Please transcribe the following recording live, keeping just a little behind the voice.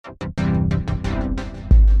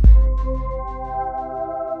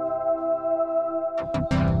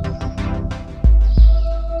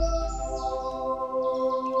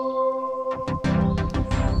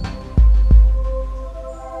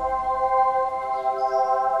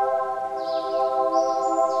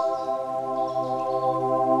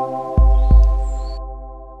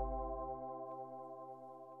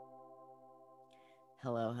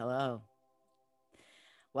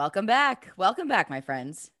Welcome back. Welcome back, my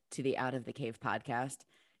friends, to the Out of the Cave podcast.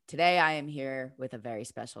 Today, I am here with a very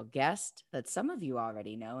special guest that some of you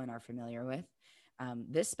already know and are familiar with.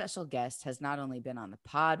 This special guest has not only been on the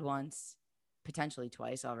pod once, potentially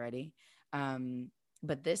twice already,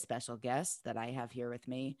 but this special guest that I have here with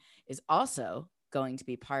me is also going to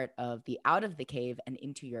be part of the Out of the Cave and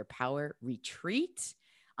Into Your Power retreat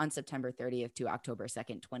on September 30th to October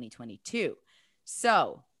 2nd, 2022.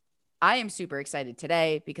 So I am super excited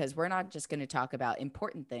today because we're not just going to talk about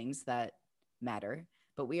important things that matter,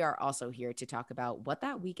 but we are also here to talk about what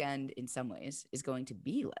that weekend in some ways is going to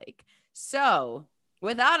be like. So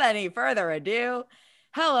without any further ado,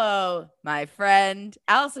 hello, my friend,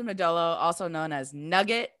 Alison Midollo, also known as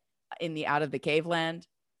Nugget in the Out of the Cave land.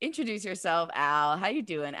 Introduce yourself, Al. How you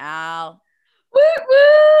doing, Al? Woo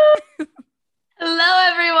woo!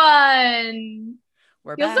 Hello, everyone.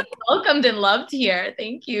 We're Feel back. so welcomed and loved here.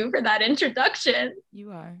 Thank you for that introduction. You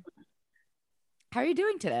are. How are you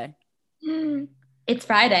doing today? It's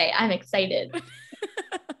Friday. I'm excited.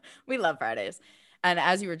 We love Fridays. And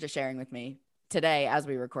as you were just sharing with me, today, as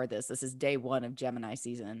we record this is day one of Gemini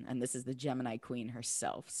season, and this is the Gemini queen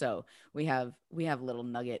herself. So we have little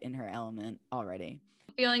Nugget in her element already.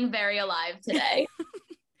 Feeling very alive today.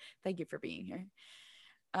 Thank you for being here.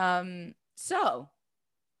 So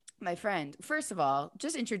my friend, first of all,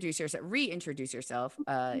 just reintroduce yourself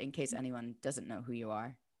in case anyone doesn't know who you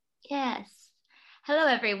are. Yes. Hello,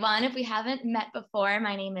 everyone. If we haven't met before,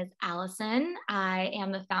 my name is Alison. I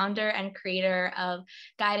am the founder and creator of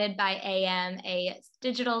Guided by AM, a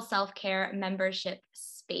digital self-care membership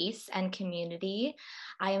space and community.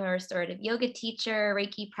 I am a restorative yoga teacher,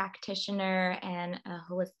 Reiki practitioner, and a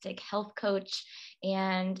holistic health coach.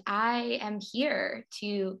 And I am here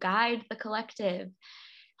to guide the collective,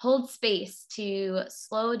 hold space to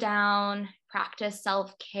slow down, practice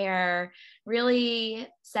self-care, really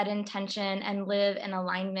set intention and live in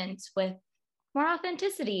alignment with more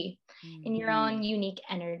authenticity in your own unique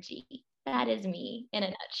energy. That is me in a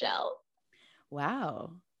nutshell.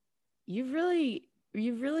 Wow. You've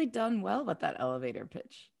really done well with that elevator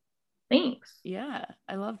pitch. Thanks. Yeah,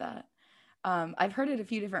 I love that. I've heard it a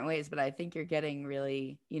few different ways, but I think you're getting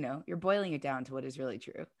really, you're boiling it down to what is really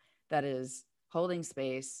true. That is holding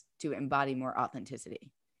space to embody more authenticity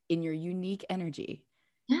in your unique energy.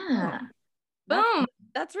 Yeah. Boom.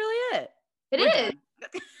 That's really it. We're is.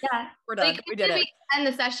 Yeah. We're done. We did it. We end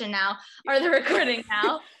the session now or the recording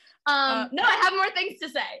now. No, I have more things to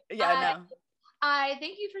say. Yeah, no. I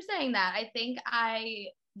thank you for saying that. I think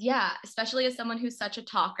especially as someone who's such a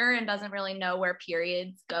talker and doesn't really know where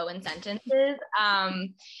periods go in sentences,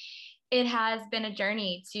 it has been a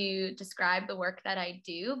journey to describe the work that I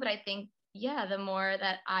do. But I think, the more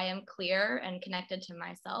that I am clear and connected to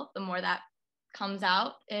myself, the more that comes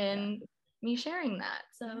out in me sharing that.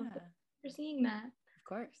 So for seeing that. Of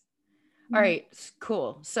course. All right,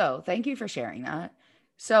 cool. So thank you for sharing that.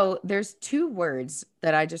 So there's two words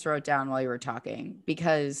that I just wrote down while you were talking,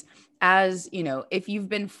 because as you know, if you've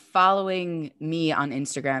been following me on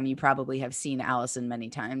Instagram, you probably have seen Alison many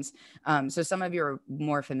times. So some of you are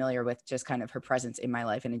more familiar with just kind of her presence in my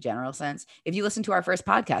life in a general sense. If you listen to our first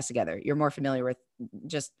podcast together, you're more familiar with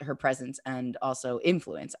just her presence and also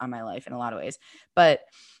influence on my life in a lot of ways. But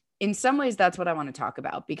in some ways, that's what I want to talk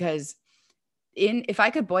about, because if I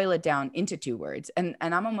could boil it down into two words, and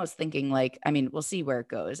I'm almost thinking like, I mean, we'll see where it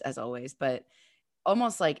goes as always, but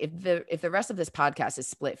almost like if the rest of this podcast is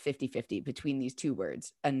split 50-50 between these two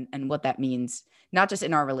words and what that means, not just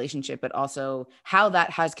in our relationship, but also how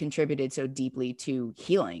that has contributed so deeply to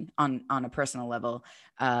healing on a personal level,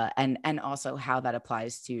 and also how that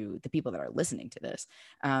applies to the people that are listening to this.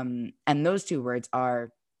 And those two words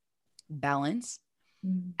are balance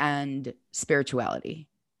and spirituality.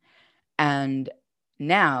 And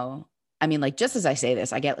now, I mean, like, just as I say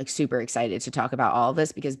this, I get like super excited to talk about all of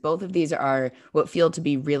this, because both of these are what feel to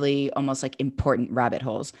be really almost like important rabbit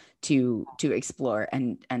holes to explore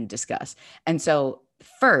and discuss. And so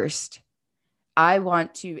first, I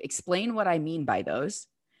want to explain what I mean by those,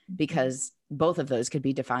 because both of those could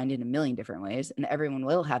be defined in a million different ways, and everyone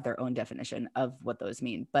will have their own definition of what those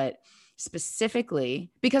mean. But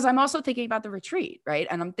specifically, because I'm also thinking about the retreat, right?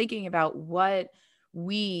 And I'm thinking about what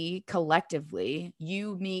we collectively,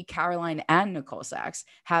 you, me, Caroline, and Nicole Sachs,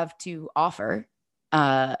 have to offer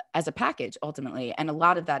as a package ultimately. And a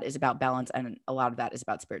lot of that is about balance, and a lot of that is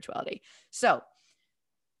about spirituality. So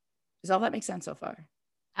does all that make sense so far?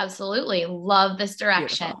 Absolutely. Love this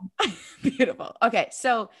direction. Beautiful. Okay.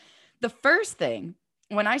 So the first thing,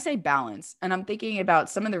 when I say balance, and I'm thinking about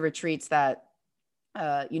some of the retreats that,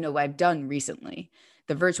 I've done recently,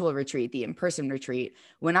 the virtual retreat, the in-person retreat,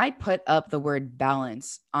 when I put up the word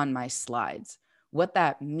balance on my slides, what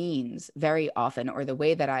that means very often, or the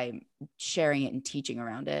way that I'm sharing it and teaching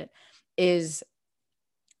around it, is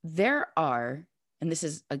there are, and this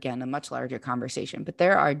is again a much larger conversation, but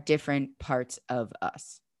there are different parts of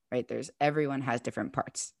us, right? Everyone has different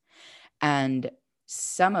parts. And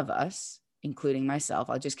some of us, including myself,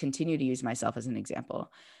 I'll just continue to use myself as an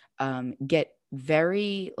example, get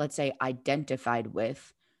very, let's say, identified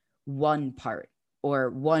with one part or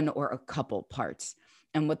one or a couple parts.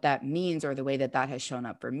 And what that means, or the way that that has shown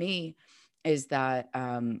up for me, is that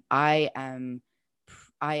I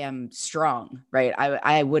am strong, right?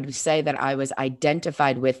 I would say that I was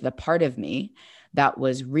identified with the part of me that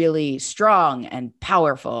was really strong and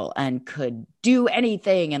powerful and could do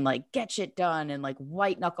anything and like get shit done and like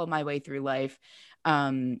white knuckle my way through life.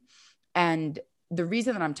 And the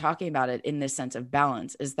reason that I'm talking about it in this sense of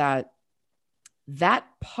balance is that that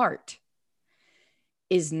part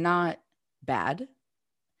is not bad.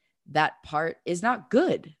 That part is not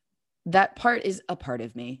good. That part is a part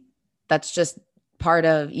of me. That's just part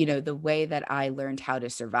of, the way that I learned how to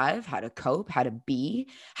survive, how to cope, how to be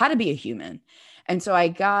a human. And so I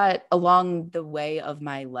got, along the way of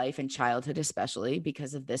my life and childhood, especially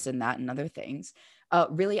because of this and that and other things,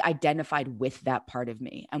 really identified with that part of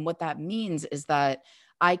me. And what that means is that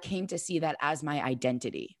I came to see that as my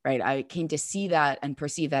identity, right? I came to see that and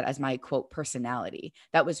perceive that as my, quote, personality.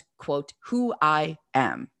 That was, quote, who I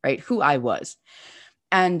am, right? Who I was.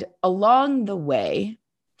 And along the way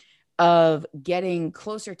of getting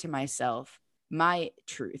closer to myself, my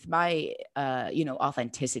truth, my,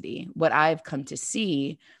 authenticity, what I've come to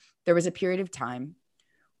see, there was a period of time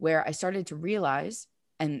where I started to realize,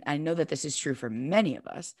 and I know that this is true for many of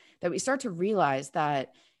us, that we start to realize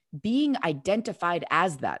that being identified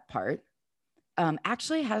as that part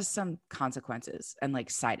actually has some consequences and like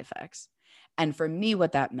side effects. And for me,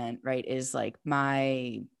 what that meant, right, is like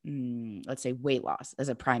my, let's say, weight loss as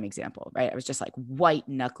a prime example, right? I was just like white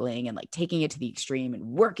knuckling and like taking it to the extreme and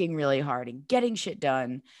working really hard and getting shit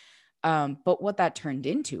done. But what that turned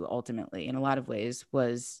into ultimately, in a lot of ways,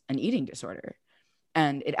 was an eating disorder.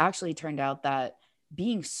 And it actually turned out that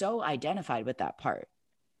being so identified with that part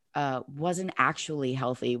wasn't actually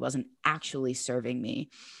healthy, wasn't actually serving me.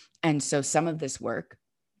 And so some of this work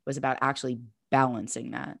was about actually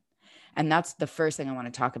balancing that. And that's the first thing I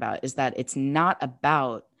want to talk about, is that it's not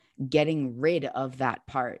about getting rid of that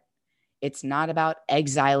part. It's not about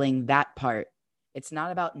exiling that part. It's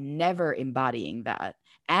not about never embodying that.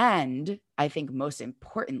 And I think most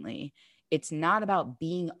importantly, it's not about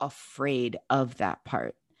being afraid of that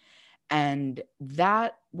part. And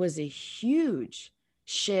that was a huge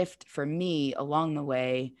shift for me along the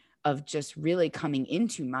way of just really coming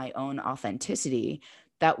into my own authenticity,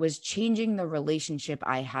 that was changing the relationship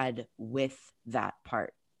I had with that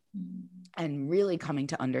part. And really coming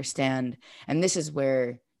to understand, and this is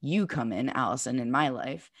where you come in, Alison, in my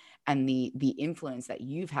life, and the influence that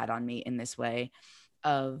you've had on me in this way,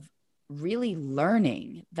 of really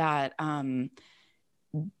learning that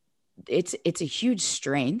it's a huge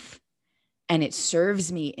strength and it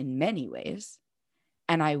serves me in many ways.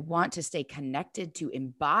 And I want to stay connected to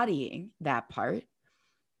embodying that part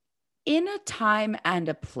in a time and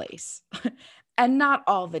a place, and not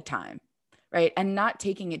all the time, right? And not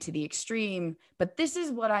taking it to the extreme. But this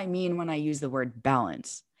is what I mean when I use the word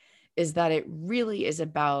balance, is that it really is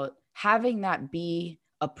about having that be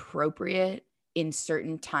appropriate in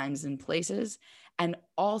certain times and places, and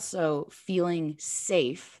also feeling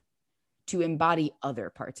safe to embody other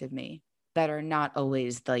parts of me that are not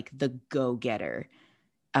always like the go-getter.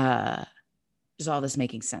 Is all this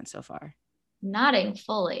making sense so far? Nodding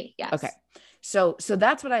fully. Yes. Okay. So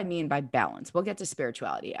that's what I mean by balance. We'll get to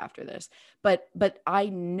spirituality after this. But I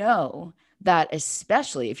know that,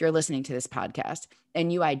 especially if you're listening to this podcast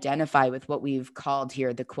and you identify with what we've called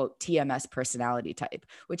here the, quote, TMS personality type,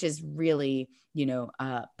 which is really,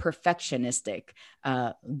 perfectionistic,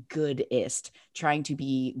 goodist, trying to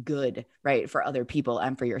be good, right, for other people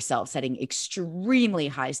and for yourself, setting extremely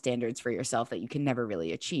high standards for yourself that you can never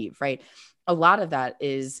really achieve, right? A lot of that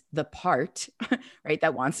is the part, right,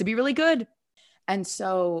 that wants to be really good. And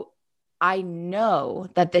so I know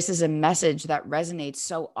that this is a message that resonates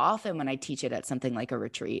so often when I teach it at something like a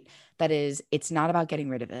retreat. That is, it's not about getting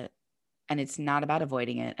rid of it, and it's not about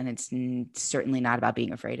avoiding it, and it's certainly not about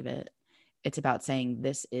being afraid of it. It's about saying,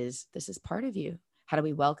 this is part of you. How do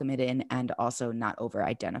we welcome it in and also not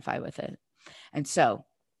over-identify with it? And so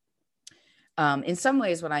in some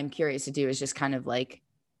ways, what I'm curious to do is just kind of like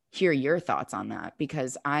hear your thoughts on that,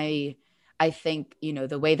 because I think,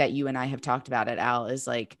 the way that you and I have talked about it, Al, is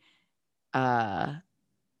like,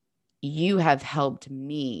 you have helped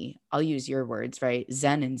me, I'll use your words, right?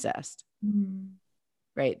 Zen and zest,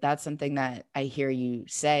 right? That's something that I hear you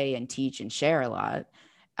say and teach and share a lot.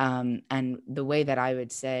 And the way that I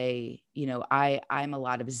would say, you know, I'm a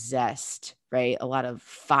lot of zest, right? A lot of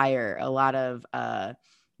fire, a lot of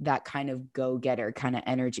that kind of go-getter kind of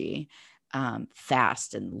energy,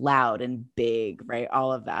 fast and loud and big, right?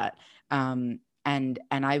 All of that. And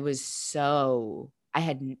I was so, I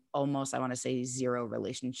had almost, I want to say, zero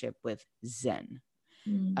relationship with Zen.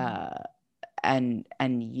 Uh, and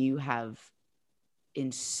you have,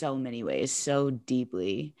 in so many ways, so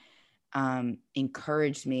deeply,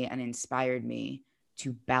 encouraged me and inspired me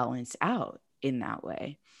to balance out in that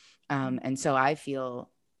way. And so I feel,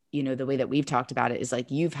 you know, the way that we've talked about it is like,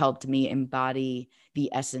 you've helped me embody the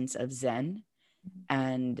essence of Zen.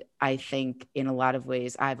 And I think in a lot of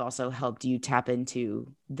ways, I've also helped you tap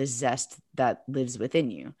into the zest that lives within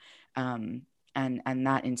you. And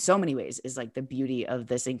that in so many ways is like the beauty of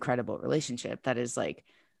this incredible relationship, that is like,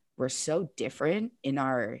 we're so different in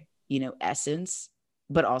our, you know, essence,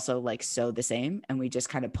 but also like so the same. And we just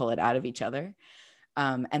kind of pull it out of each other.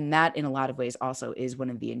 And that in a lot of ways also is one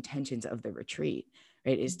of the intentions of the retreat,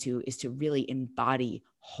 right? Is to really embody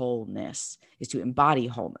wholeness, is to embody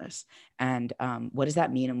wholeness. And what does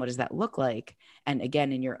that mean? And what does that look like? And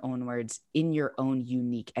again, in your own words, in your own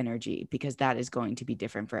unique energy, because that is going to be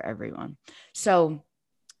different for everyone. So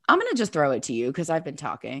I'm going to just throw it to you because I've been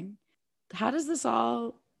talking. How does this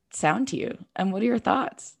all sound to you? And what are your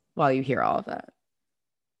thoughts while you hear all of that?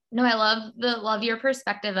 No, I love your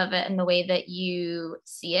perspective of it and the way that you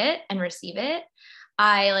see it and receive it.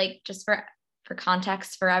 I like, just for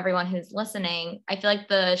context for everyone who's listening, I feel like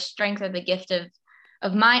the strength or the gift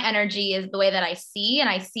of my energy is the way that I see, and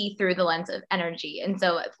I see through the lens of energy. And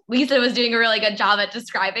so Lisa was doing a really good job at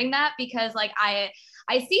describing that, because like I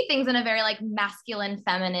see things in a very like masculine,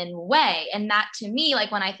 feminine way. And that to me,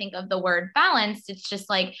 like when I think of the word balanced, it's just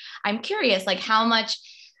like, I'm curious, like how much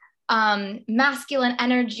masculine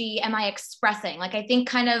energy am I expressing? Like, I think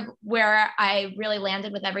kind of where I really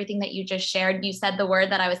landed with everything that you just shared, you said the word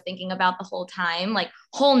that I was thinking about the whole time, like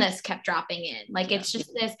wholeness kept dropping in. Like, it's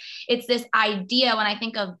just it's this idea. When I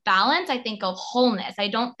think of balance, I think of wholeness. I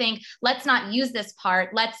don't think, let's not use this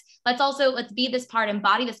part. Let's be this part,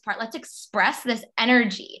 embody this part. Let's express this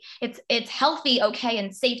energy. It's healthy, okay,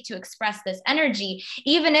 and safe to express this energy,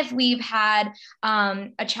 even if we've had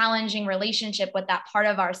a challenging relationship with that part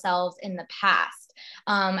of ourselves in the past.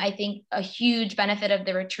 I think a huge benefit of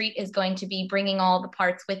the retreat is going to be bringing all the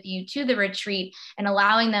parts with you to the retreat and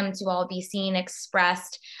allowing them to all be seen,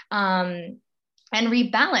 expressed, and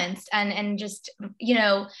rebalanced. And just, you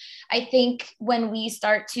know, I think when we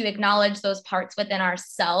start to acknowledge those parts within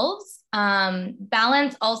ourselves,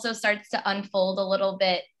 balance also starts to unfold a little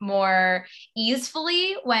bit more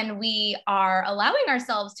easily when we are allowing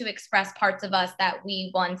ourselves to express parts of us that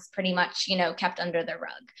we once pretty much, you know, kept under the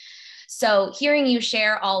rug. So hearing you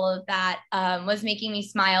share all of that was making me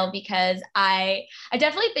smile, because I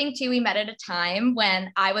definitely think too, we met at a time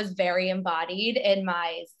when I was very embodied in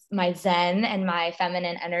my Zen and my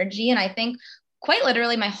feminine energy. And I think quite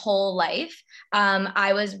literally my whole life,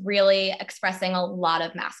 I was really expressing a lot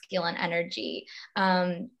of masculine energy.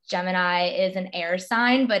 Gemini is an air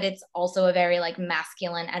sign, but it's also a very like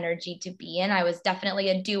masculine energy to be in. I was definitely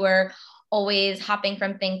a doer, always hopping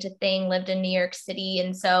from thing to thing, lived in New York City.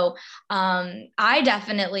 And so I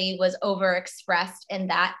definitely was overexpressed in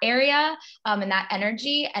that area, and that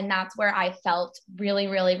energy. And that's where I felt really,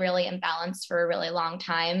 really, really imbalanced for a really long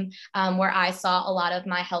time, where I saw a lot of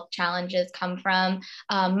my health challenges come from,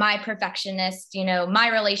 my perfectionist, you know, my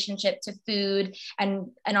relationship to food and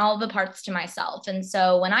all the parts to myself. And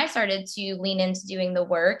so when I started to lean into doing the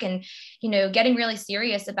work and, you know, getting really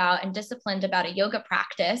serious about and disciplined about a yoga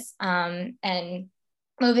practice, and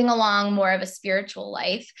moving along more of a spiritual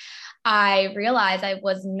life, I realized I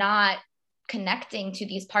was not connecting to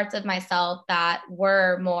these parts of myself that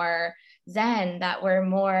were more Zen, that were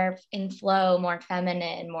more in flow, more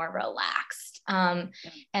feminine, more relaxed. And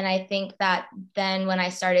I think that then when I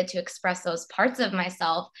started to express those parts of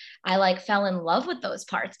myself, I like fell in love with those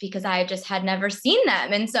parts because I just had never seen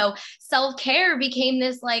them. And so self-care became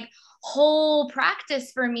this like whole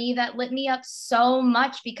practice for me that lit me up so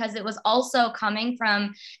much, because it was also coming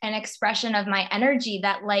from an expression of my energy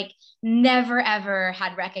that like never ever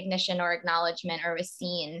had recognition or acknowledgement or was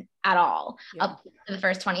seen at all up to the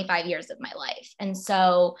first 25 years of my life. And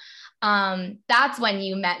so that's when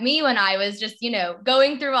you met me, when I was just,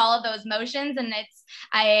 going through all of those motions. And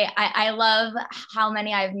I love how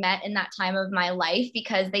many I've met in that time of my life,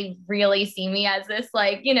 because they really see me as this,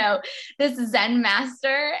 this Zen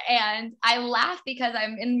master. And I laugh because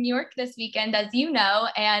I'm in New York this weekend, as you know,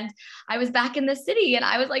 and I was back in the city and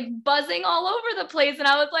I was like buzzing all over the place. And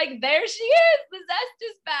I was like, there she is, the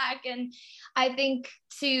zest is back. And I think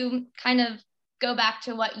to kind of go back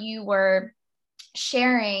to what you were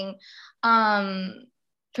sharing,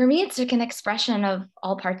 for me, it's like an expression of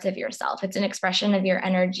all parts of yourself. It's an expression of your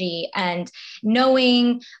energy, and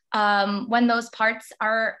knowing when those parts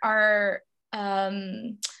are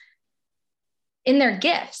in their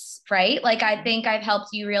gifts, right? Like, I think I've helped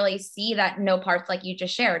you really see that no parts, like you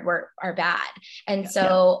just shared, are bad. And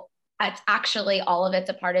so it's actually, all of it's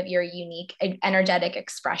a part of your unique energetic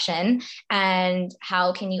expression. And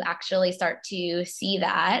how can you actually start to see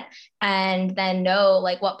that, and then know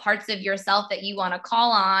like what parts of yourself that you want to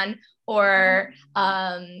call on or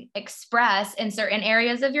express in certain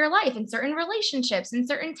areas of your life, in certain relationships, in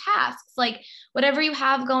certain tasks, like whatever you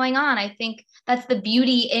have going on. I think that's the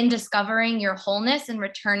beauty in discovering your wholeness and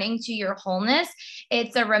returning to your wholeness.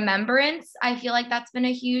 It's a remembrance. I feel like that's been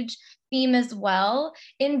a huge theme as well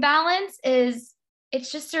in balance.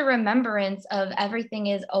 It's just a remembrance of everything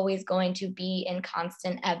is always going to be in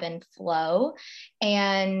constant ebb and flow,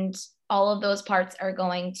 and all of those parts are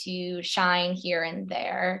going to shine here and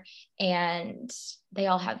there, and they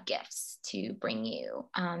all have gifts to bring you,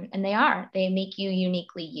 and they make you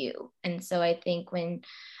uniquely you. And so I think when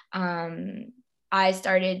I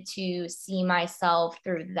started to see myself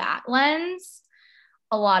through that lens,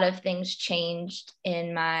 a lot of things changed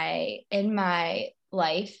in my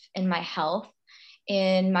life, in my health,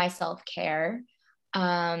 in my self-care,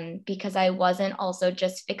 because I wasn't also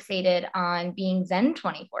just fixated on being Zen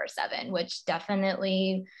 24/7, which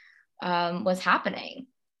definitely was happening,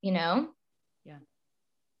 Yeah.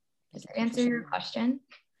 Does that answer your question?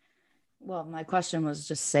 Well, my question was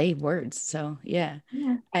just say words. So yeah.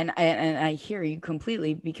 And I hear you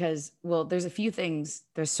completely, because, well, there's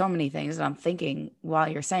so many things that I'm thinking while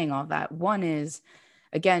you're saying all that. One is,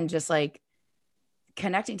 again, just like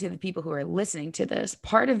connecting to the people who are listening to this.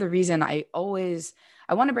 Part of the reason I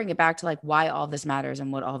want to bring it back to like why all this matters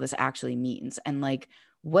and what all this actually means, and like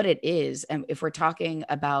what it is. And if we're talking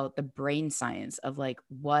about the brain science of like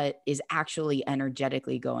what is actually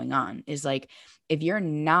energetically going on, is like, if you're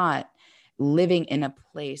not living in a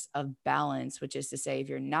place of balance, which is to say, if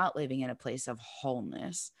you're not living in a place of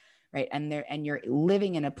wholeness, right? And you're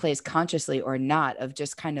living in a place, consciously or not, of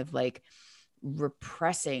just kind of like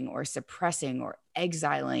repressing or suppressing or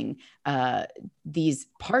exiling these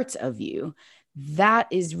parts of you, that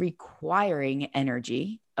is requiring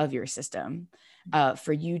energy of your system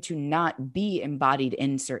for you to not be embodied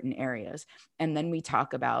in certain areas. And then we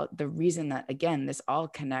talk about the reason that, again, this all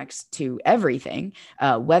connects to everything,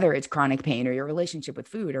 whether it's chronic pain or your relationship with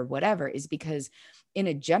food or whatever, is because in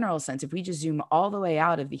a general sense, if we just zoom all the way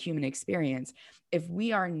out of the human experience, if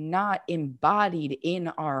we are not embodied in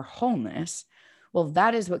our wholeness, well,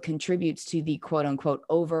 that is what contributes to the quote unquote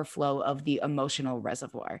overflow of the emotional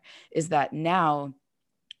reservoir, is that now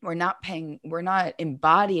we're not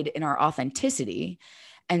embodied in our authenticity.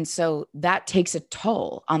 And so that takes a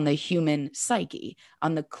toll on the human psyche,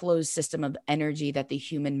 on the closed system of energy that the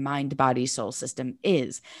human mind, body, soul system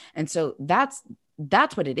is. And so that's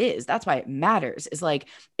what it is. That's why it matters. Is like,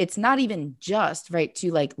 it's not even just right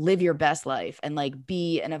to like live your best life and like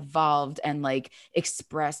be an evolved and like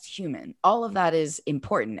expressed human. All of that is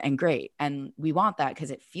important and great. And we want that because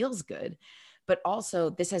it feels good. But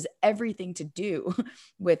also this has everything to do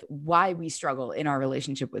with why we struggle in our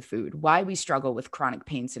relationship with food, why we struggle with chronic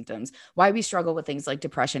pain symptoms, why we struggle with things like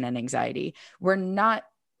depression and anxiety. We're not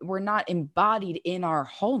embodied in our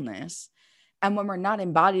wholeness. And when we're not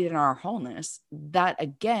embodied in our wholeness, that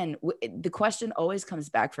again, the question always comes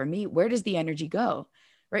back for me, where does the energy go,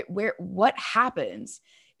 right? What happens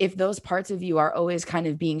if those parts of you are always kind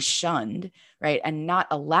of being shunned, right? And not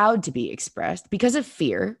allowed to be expressed because of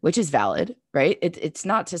fear, which is valid, right? It's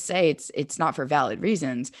not to say it's not for valid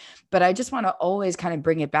reasons, but I just want to always kind of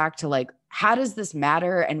bring it back to like, how does this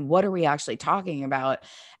matter? And what are we actually talking about?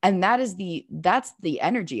 And that's the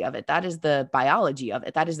energy of it. That is the biology of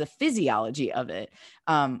it. That is the physiology of it,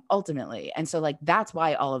 ultimately. And so like, that's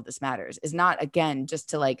why all of this matters, is not, again, just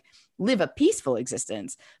to like live a peaceful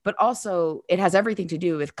existence, but also it has everything to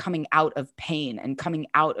do with coming out of pain and coming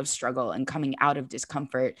out of struggle and coming out of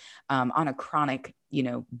discomfort on a chronic,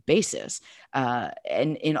 basis,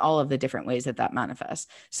 and in all of the different ways that manifests.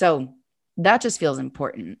 So that just feels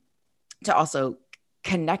important. to also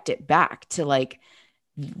connect it back to like,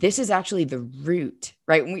 this is actually the root,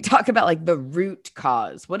 right? When we talk about like the root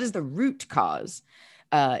cause, what is the root cause?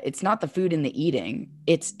 It's not the food and the eating.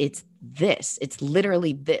 It's this. It's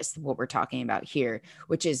literally this, what we're talking about here,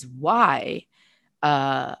 which is why,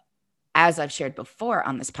 as I've shared before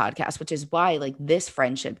on this podcast, which is why like this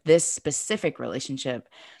friendship, this specific relationship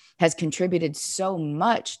has contributed so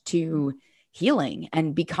much to healing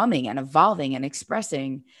and becoming and evolving and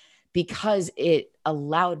expressing, because it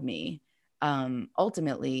allowed me,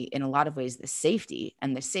 ultimately, in a lot of ways, the safety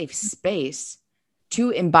and the safe space to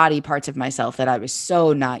embody parts of myself that I was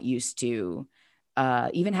so not used to,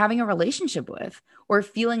 even having a relationship with, or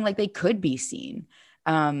feeling like they could be seen.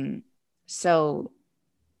 So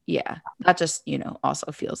yeah, that just,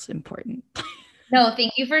 also feels important. No,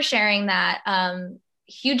 thank you for sharing that.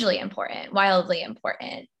 Hugely important, wildly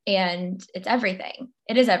important. And it's everything.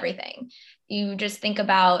 It is everything. You just think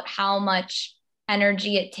about how much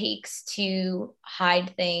energy it takes to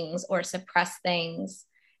hide things or suppress things.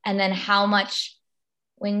 And then how much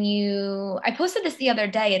I posted this the other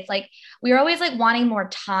day, it's like, we are always like wanting more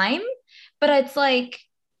time, but it's like,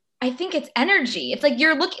 I think it's energy. It's like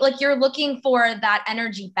you're looking for that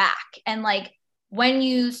energy back. And like when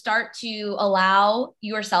you start to allow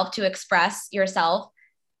yourself to express yourself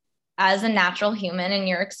as a natural human in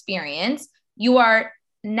your experience, you are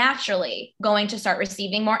naturally going to start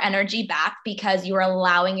receiving more energy back because you are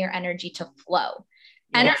allowing your energy to flow.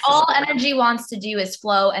 And Yes. all energy wants to do is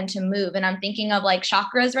flow and to move. And I'm thinking of like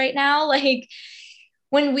chakras right now. Like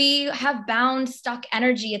when we have bound, stuck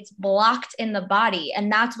energy, it's blocked in the body.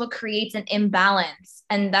 And that's what creates an imbalance.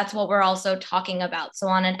 And that's what we're also talking about. So,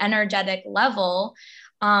 on an energetic level,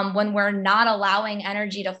 when we're not allowing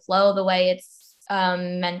energy to flow the way it's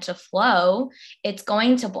meant to flow, it's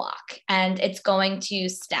going to block and it's going to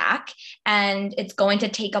stack and it's going to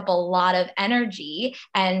take up a lot of energy.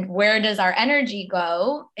 And where does our energy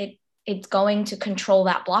go? It's going to control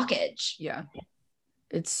that blockage. Yeah.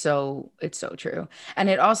 It's so true. And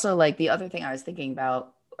it also, like, the other thing I was thinking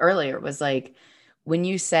about earlier was like, when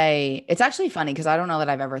you say, it's actually funny because I don't know that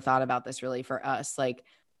I've ever thought about this really for us, like,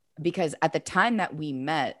 because at the time that we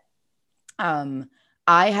met, I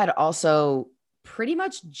had also pretty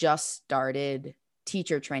much just started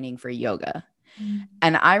teacher training for yoga.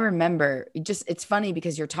 And I remember, it's funny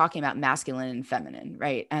because you're talking about masculine and feminine,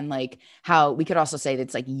 right? And like how we could also say that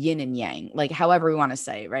it's like yin and yang, like however we want to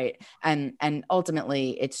say, right? And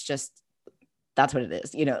ultimately it's just, that's what it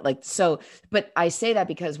is, like, so, but I say that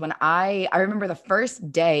because when I remember the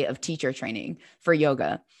first day of teacher training for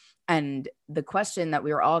yoga, and the question that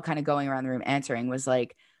we were all kind of going around the room answering was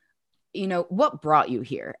like, what brought you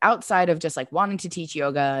here outside of just like wanting to teach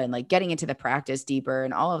yoga and like getting into the practice deeper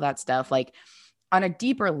and all of that stuff, like on a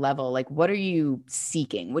deeper level, like what are you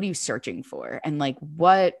seeking? What are you searching for? And like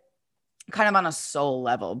what kind of on a soul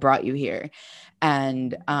level brought you here?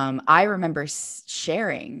 And I remember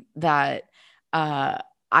sharing that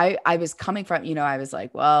I was coming from, I was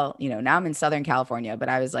like, well, now I'm in Southern California, but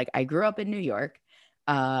I was like, I grew up in New York.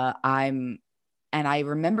 And I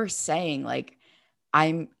remember saying like,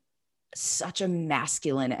 I'm such a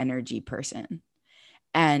masculine energy person.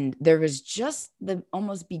 And there was just the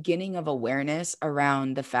almost beginning of awareness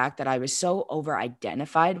around the fact that I was so over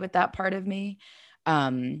identified with that part of me.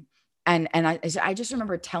 And I just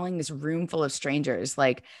remember telling this room full of strangers,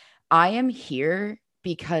 like, I am here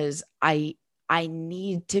because I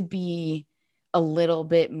need to be a little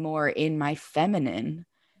bit more in my feminine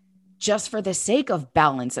just for the sake of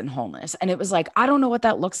balance and wholeness. And it was like, I don't know what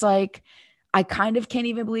that looks like. I kind of can't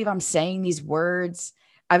even believe I'm saying these words.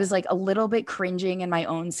 I was like a little bit cringing in my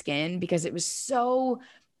own skin because it was so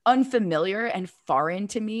unfamiliar and foreign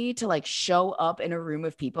to me to like show up in a room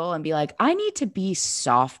of people and be like, I need to be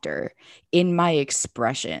softer in my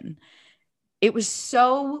expression. It was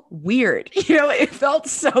so weird. It felt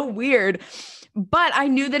so weird, but I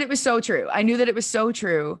knew that it was so true. I knew that it was so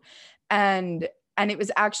true. And it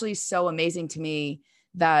was actually so amazing to me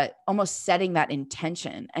that almost setting that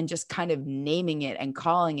intention and just kind of naming it and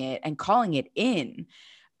calling it in,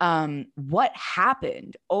 what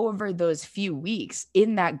happened over those few weeks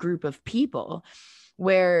in that group of people,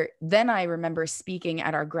 where then I remember speaking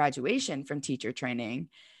at our graduation from teacher training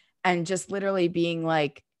and just literally being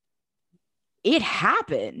like, it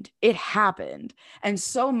happened. And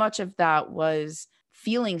so much of that was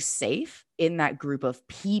feeling safe in that group of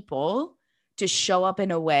people to show up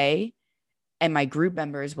in a way, and my group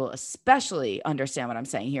members will especially understand what I'm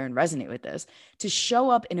saying here and resonate with this, to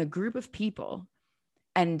show up in a group of people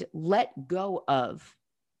and let go of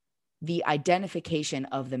the identification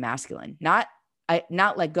of the masculine, not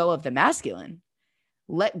let go of the masculine,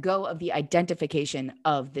 let go of the identification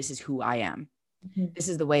of this is who I am. This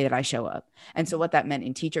is the way that I show up. And so what that meant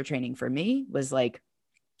in teacher training for me was like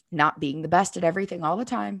not being the best at everything all the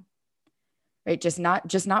time, right? Just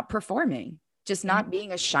not performing, just not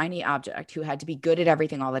being a shiny object who had to be good at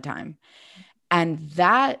everything all the time. And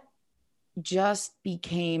that just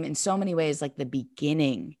became in so many ways like the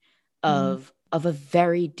beginning of a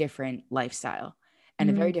very different lifestyle and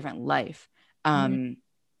a very different life.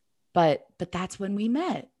 But that's when we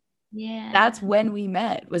met. Yeah. That's when we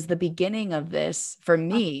met, was the beginning of this for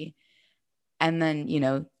me. And then, you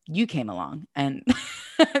know, you came along and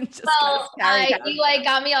just you like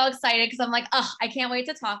got me all excited because I'm like, oh, I can't wait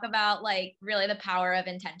to talk about like really the power of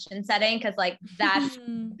intention setting, because like that's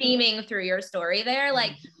beaming through your story there.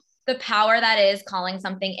 Like the power that is calling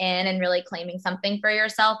something in and really claiming something for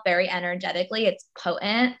yourself very energetically. It's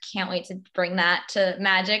potent. Can't wait to bring that to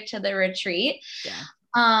magic to the retreat. Yeah.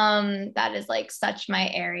 That is like such my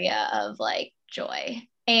area of like joy.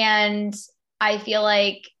 And I feel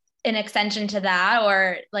like an extension to that,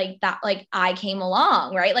 or like that, like I came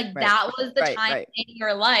along, right? Like that was the time in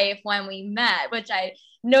your life when we met, which I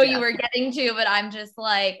know you were getting to, but I'm just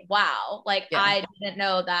like, wow, like I didn't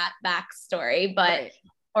know that backstory, but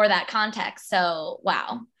or that context. So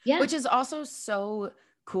wow. Yeah. Which is also so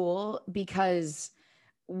cool because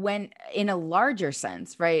when in a larger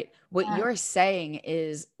sense, right, what you're saying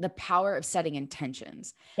is the power of setting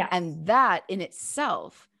intentions. And that in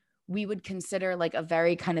itself, we would consider like a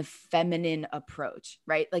very kind of feminine approach,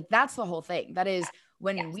 right? Like that's the whole thing. That is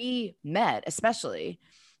when we met, especially,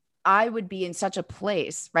 I would be in such a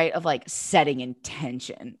place, right, of like setting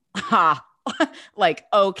intention. Ha. Like,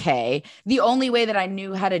 okay, the only way that I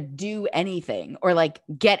knew how to do anything or like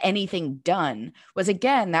get anything done was,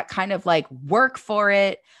 again, that kind of like work for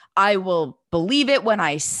it. I will believe it when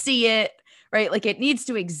I see it, right? Like it needs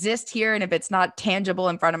to exist here. And if it's not tangible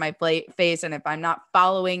in front of my face, and if I'm not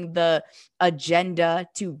following the agenda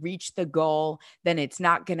to reach the goal, then it's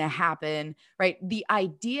not going to happen, right? The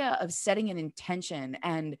idea of setting an intention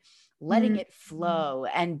and letting it flow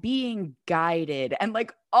and being guided and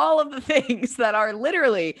like all of the things that are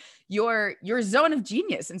literally your zone of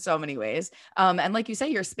genius in so many ways. And like you say,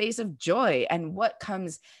 your space of joy and what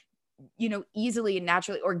comes, you know, easily and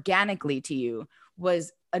naturally, organically to you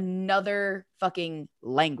was another fucking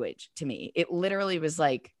language to me. It literally was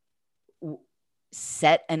like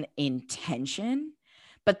set an intention.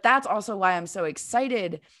 But that's also why I'm so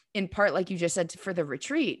excited, in part, like you just said, for the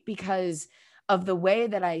retreat, because of the way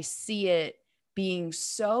that I see it being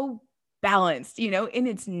so balanced, you know, in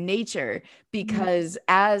its nature. Because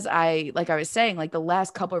as like I was saying, like the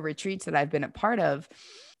last couple of retreats that I've been a part of,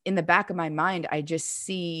 in the back of my mind, I just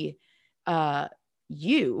see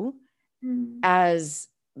you as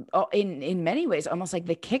in many ways, almost like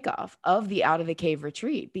the kickoff of the Out of the Cave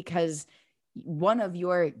retreat, because one of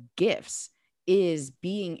your gifts is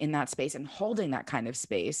being in that space and holding that kind of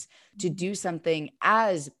space to do something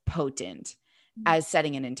as potent as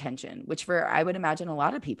setting an intention, which for, I would imagine, a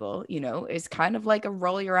lot of people, you know, is kind of like a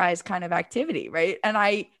roll your eyes kind of activity, right? And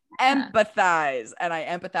I empathize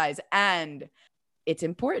and it's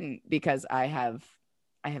important because I have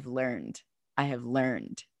learned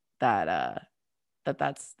that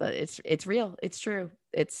it's real, it's true,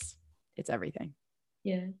 it's everything.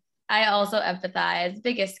 Yeah. I also empathize,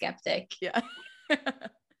 biggest skeptic. Yeah.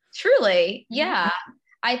 Truly. Yeah.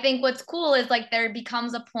 I think what's cool is like there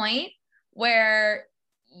becomes a point where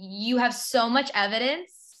you have so much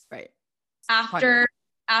evidence after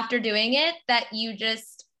doing it that you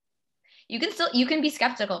can be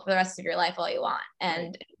skeptical for the rest of your life all you want.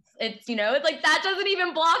 And it's, you know, it's like that doesn't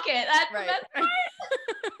even block it. That's the best part.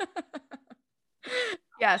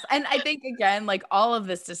 Yes. And I think, again, like all of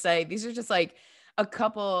this to say, these are just like a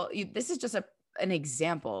couple, this is just an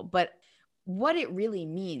example, but what it really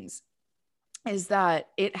means is that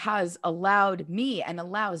it has allowed me and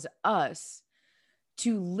allows us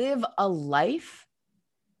to live a life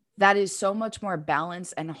that is so much more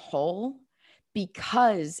balanced and whole,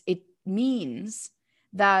 because it means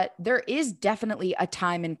that there is definitely a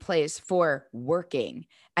time and place for working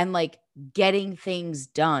and like getting things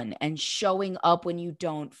done and showing up when you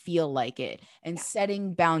don't feel like it and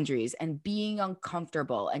setting boundaries and being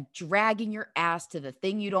uncomfortable and dragging your ass to the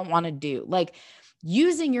thing you don't want to do. Like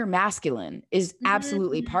using your masculine is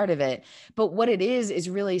absolutely part of it. But what it is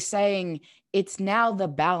really saying it's now the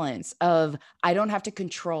balance of, I don't have to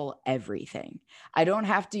control everything. I don't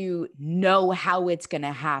have to know how it's going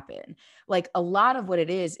to happen. Like a lot of what it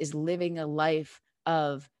is living a life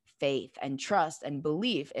of faith and trust and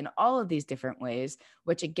belief in all of these different ways,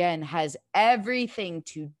 which again has everything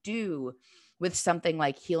to do with something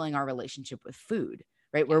like healing our relationship with food,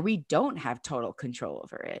 right? Where we don't have total control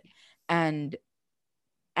over it. And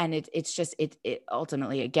it's just it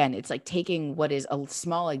ultimately, again, it's like taking what is a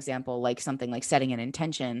small example, like something like setting an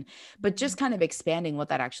intention, but just kind of expanding what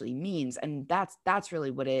that actually means. And that's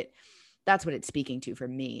really that's what it's speaking to for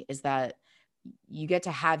me, is that you get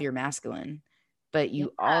to have your masculine, but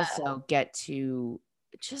you also get to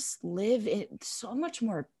just live in so much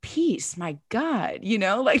more peace. My God,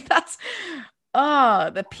 like that's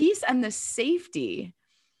the peace and the safety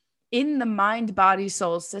in the mind, body,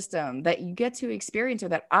 soul system that you get to experience, or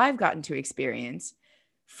that I've gotten to experience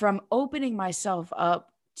from opening myself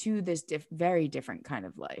up to this very different kind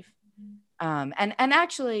of life. And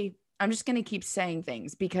actually, I'm just going to keep saying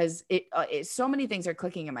things because so many things are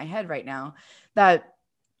clicking in my head right now that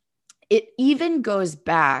it even goes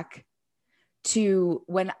back to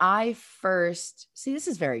when I first see, this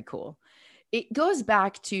is very cool. It goes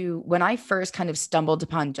back to when I first kind of stumbled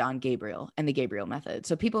upon John Gabriel and the Gabriel method.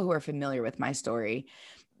 So people who are familiar with my story,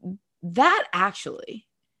 that actually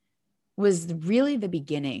was really the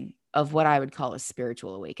beginning of what I would call a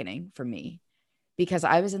spiritual awakening for me, because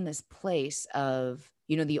I was in this place of,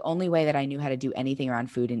 the only way that I knew how to do anything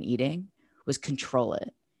around food and eating was control it.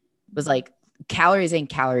 It was like calories in,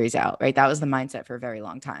 calories out, right? That was the mindset for a very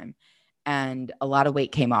long time. And a lot of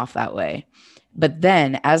weight came off that way. But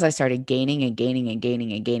then as I started gaining and gaining and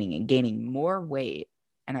gaining and gaining and gaining more weight,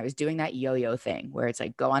 and I was doing that yo-yo thing where it's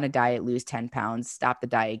like, go on a diet, lose 10 pounds, stop the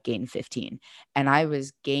diet, gain 15. And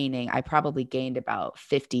I probably gained about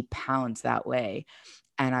 50 pounds that way.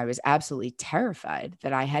 And I was absolutely terrified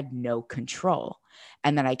that I had no control.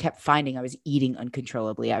 And then I kept finding I was eating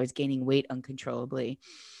uncontrollably. I was gaining weight uncontrollably.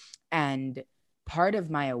 And part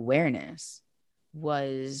of my awareness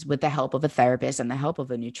was, with the help of a therapist and the help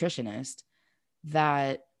of a nutritionist,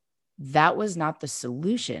 that was not the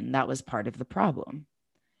solution. That was part of the problem.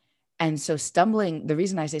 And so the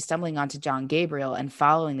reason I say stumbling onto John Gabriel and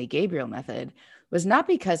following the Gabriel method was not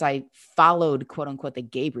because I followed, quote unquote, the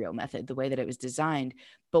Gabriel method, the way that it was designed,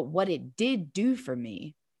 but what it did do for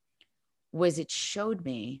me was it showed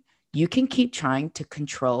me you can keep trying to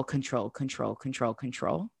control.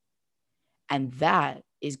 And that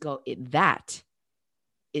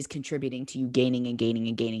is contributing to you gaining and gaining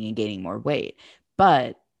and gaining and gaining more weight.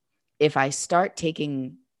 But if I start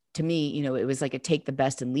taking, to me, it was like a take the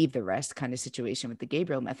best and leave the rest kind of situation with the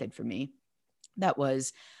Gabriel method for me. That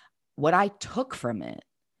was what I took from it,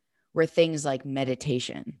 were things like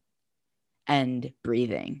meditation and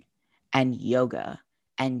breathing and yoga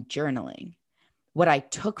and journaling. What I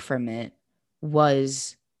took from it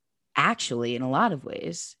was actually, in a lot of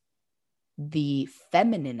ways, the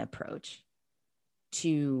feminine approach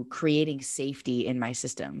to creating safety in my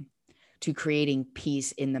system, to creating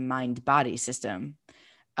peace in the mind-body system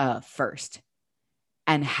first,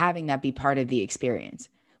 and having that be part of the experience,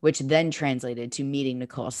 which then translated to meeting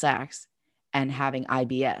Nicole Sachs and having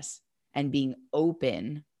IBS and being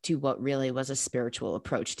open to what really was a spiritual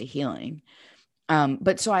approach to healing.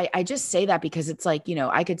 But so I just say that because it's like,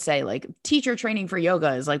 I could say like teacher training for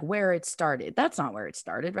yoga is like where it started. That's not where it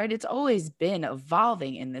started, right? It's always been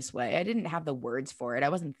evolving in this way. I didn't have the words for it. I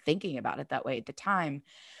wasn't thinking about it that way at the time,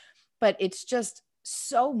 but it's just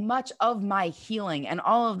so much of my healing. And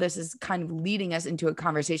all of this is kind of leading us into a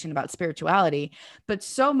conversation about spirituality, but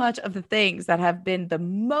so much of the things that have been the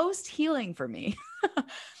most healing for me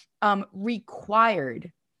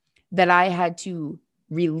required that I had to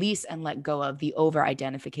release and let go of the over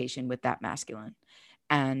identification with that masculine,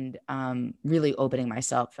 and really opening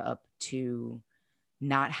myself up to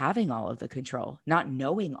not having all of the control, not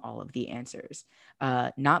knowing all of the answers,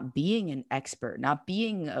 not being an expert, not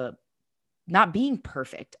being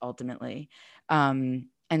perfect ultimately. And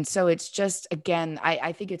so it's just, again,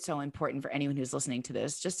 I think it's so important for anyone who's listening to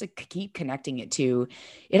this, just to keep connecting it to,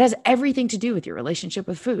 it has everything to do with your relationship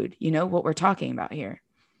with food, what we're talking about here.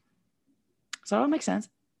 So that makes sense.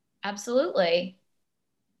 Absolutely.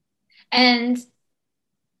 And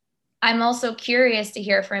I'm also curious to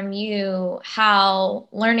hear from you how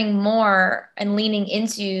learning more and leaning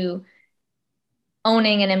into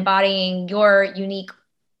owning and embodying your unique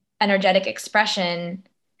energetic expression,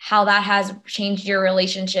 how that has changed your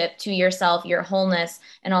relationship to yourself, your wholeness,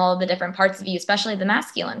 and all of the different parts of you, especially the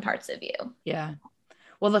masculine parts of you. Yeah.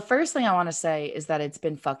 Well, the first thing I want to say is that it's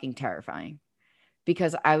been fucking terrifying,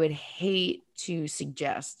 because I would hate to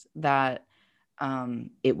suggest that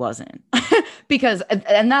it wasn't because,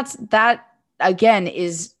 and that again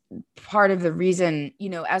is part of the reason,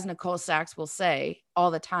 as Nicole Sachs will say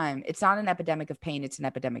all the time, it's not an epidemic of pain, it's an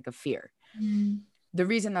epidemic of fear. The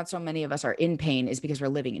reason that so many of us are in pain is because we're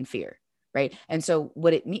living in fear, right? And so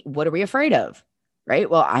what are we afraid of? right?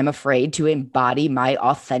 Well, I'm afraid to embody my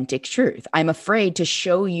authentic truth. I'm afraid to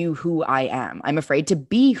show you who I am. I'm afraid to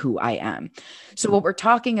be who I am. So, what we're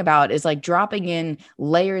talking about is like dropping in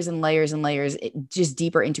layers and layers and layers just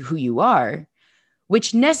deeper into who you are,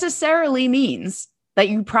 which necessarily means that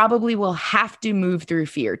you probably will have to move through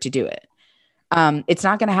fear to do it. It's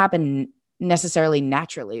not going to happen necessarily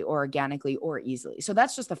naturally or organically or easily. So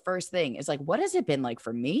that's just the first thing is like, what has it been like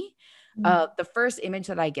for me? The first image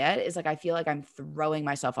that I get is like, I feel like I'm throwing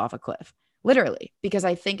myself off a cliff, literally, because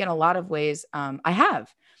I think in a lot of ways I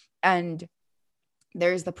have. And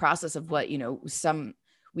there's the process of what, some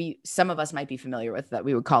of us might be familiar with that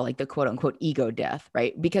we would call like the quote unquote ego death,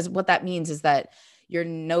 right? Because what that means is that you're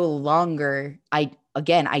no longer,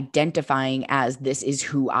 again, identifying as this is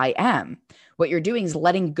who I am. What you're doing is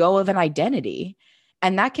letting go of an identity.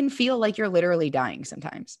 And that can feel like you're literally dying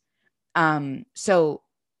sometimes. So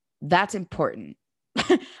that's important.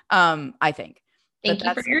 I think. But Thank you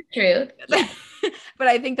for that's your truth. Yeah. but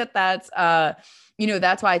I think that that's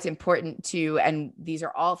why it's important to, and these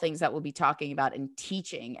are all things that we'll be talking about and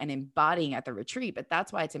teaching and embodying at the retreat. But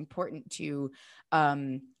that's why it's important to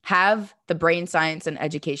have the brain science and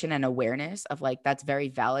education and awareness of like, that's very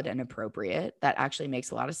valid and appropriate. That actually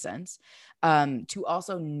makes a lot of sense. To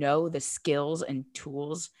also know the skills and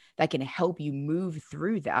tools that can help you move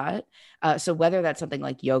through that. So whether that's something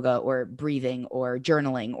like yoga or breathing or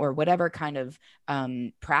journaling or whatever kind of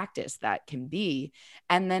practice that can be.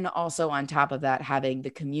 And then also on top of that, having the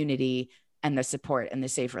community and the support and the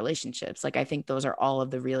safe relationships. Like, I think those are all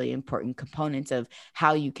of the really important components of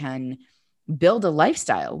how you can build a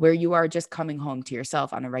lifestyle where you are just coming home to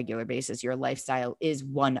yourself on a regular basis. Your lifestyle is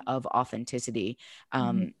one of authenticity,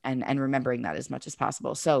 and remembering that as much as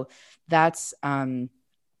possible. So that's how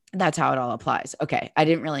it all applies. Okay. I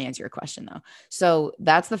didn't really answer your question though. So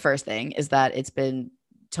that's the first thing, is that it's been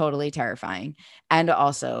totally terrifying. And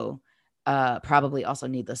also, probably also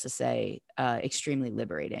needless to say, extremely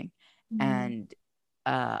liberating and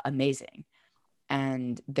amazing.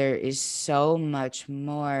 And there is so much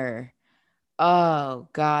more. Oh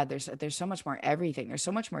God, there's so much more everything. There's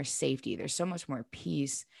so much more safety. There's so much more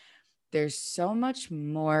peace. There's so much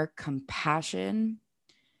more compassion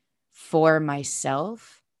for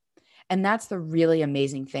myself. And that's the really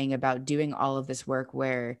amazing thing about doing all of this work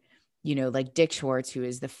where, like Dick Schwartz, who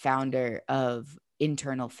is the founder of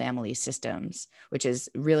internal family systems, which is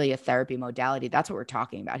really a therapy modality. That's what we're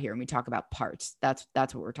talking about here. When we talk about parts, that's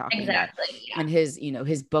what we're talking about. Exactly. And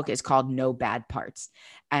his book is called No Bad Parts.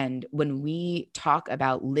 And when we talk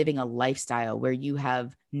about living a lifestyle where you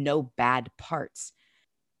have no bad parts,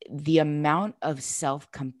 the amount of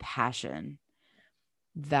self-compassion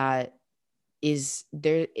that is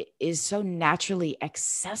there is so naturally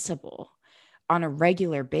accessible on a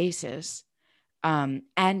regular basis. And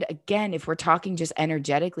again, if we're talking just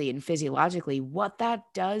energetically and physiologically, what that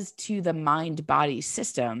does to the mind body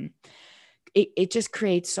system, it just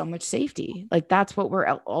creates so much safety. Like, that's what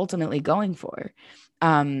we're ultimately going for.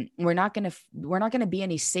 We're not going to be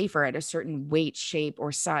any safer at a certain weight, shape,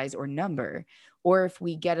 or size or number, or if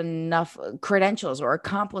we get enough credentials or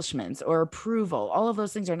accomplishments or approval. All of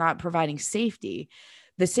those things are not providing safety.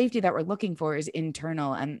 The safety that we're looking for is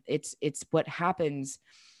internal, and it's what happens,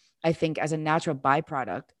 I think, as a natural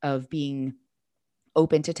byproduct of being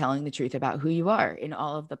open to telling the truth about who you are in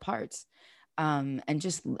all of the parts. And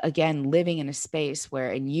just, again, living in a space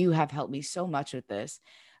where, and you have helped me so much with this,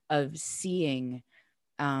 of seeing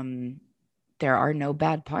there are no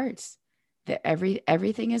bad parts, that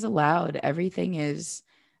everything is allowed. Everything is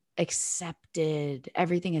accepted.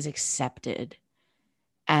 Everything is accepted.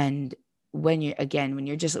 And when you're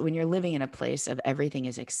living in a place of everything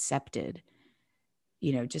is accepted,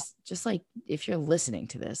 just like, if you're listening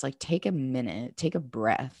to this, like, take a minute, take a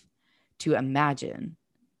breath to imagine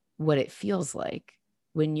what it feels like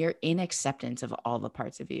when you're in acceptance of all the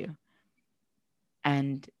parts of you.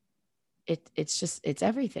 And it's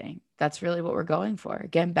everything. That's really what we're going for.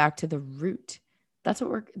 Again, back to the root. That's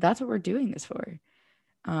what we're doing this for.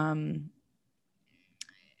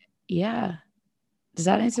 Yeah. Does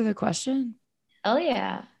that answer the question? Oh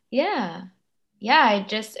yeah. Yeah. Yeah.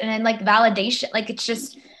 And then like validation, like it's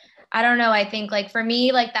just, I don't know. I think like for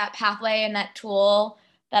me, like that pathway and that tool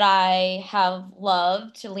that I have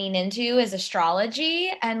loved to lean into is astrology.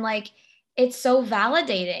 And like, it's so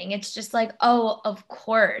validating. It's just like, oh, of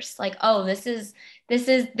course. Like, oh, this is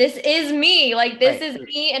me. Like, this Right. is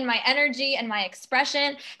me and my energy and my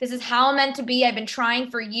expression. This is how I'm meant to be. I've been trying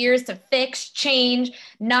for years to fix, change,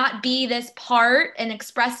 not be this part and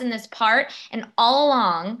express in this part. And all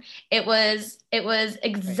along, it was It was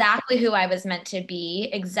exactly who I was meant to be,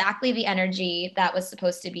 exactly the energy that was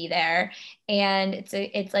supposed to be there. And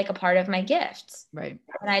it's like a part of my gift. Right.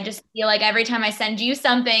 And I just feel like every time I send you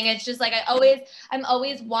something, it's just like I'm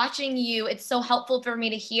always watching you. It's so helpful for me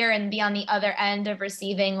to hear and be on the other end of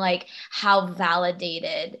receiving like how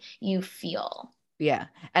validated you feel. Yeah.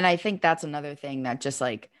 And I think that's another thing that just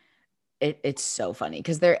like it's so funny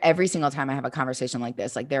because every single time I have a conversation like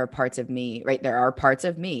this, like there are parts of me, right? There are parts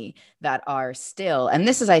of me that are still, and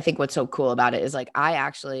this is, I think what's so cool about it is like,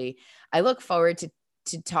 I look forward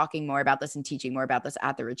to talking more about this and teaching more about this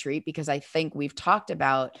at the retreat, because I think we've talked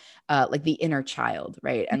about like the inner child,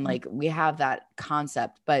 right? And like we have that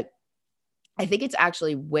concept, but I think it's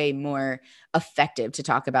actually way more effective to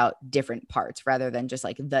talk about different parts rather than just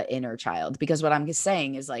like the inner child. Because what I'm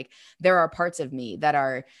saying is like, there are parts of me that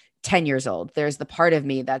are 10 years old. There's the part of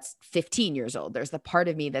me that's 15 years old. There's the part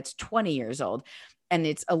of me that's 20 years old. And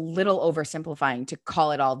it's a little oversimplifying to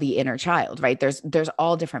call it all the inner child, right? There's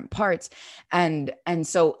all different parts. And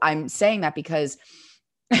so I'm saying that because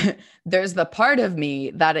there's the part of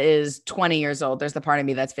me that is 20 years old. There's the part of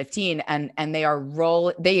me that's 15, and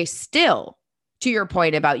they still, to your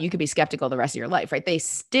point about you could be skeptical the rest of your life, right? They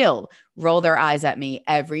still roll their eyes at me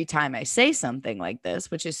every time I say something like this,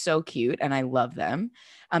 which is so cute. And I love them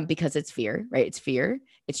because it's fear, right? It's fear.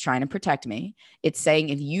 It's trying to protect me. It's saying,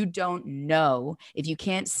 if you don't know, if you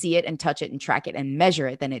can't see it and touch it and track it and measure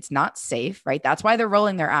it, then it's not safe, right? That's why they're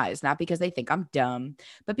rolling their eyes, not because they think I'm dumb,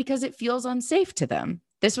 but because it feels unsafe to them.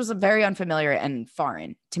 This was a very unfamiliar and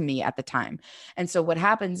foreign to me at the time. And so what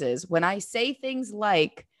happens is when I say things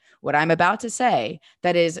like what I'm about to say,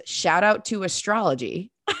 that is shout out to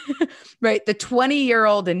astrology, right? The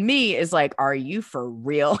 20-year-old in me is like, are you for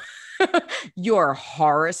real? Your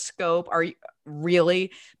horoscope? Are you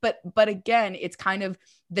really? But again, it's kind of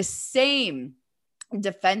the same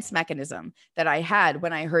defense mechanism that I had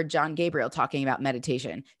when I heard John Gabriel talking about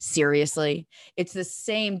meditation. Seriously, it's the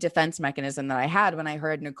same defense mechanism that I had when I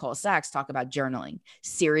heard Nicole Sachs talk about journaling.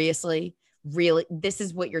 Seriously, really, this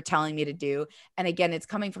is what you're telling me to do. And again, it's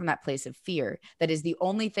coming from that place of fear. That is the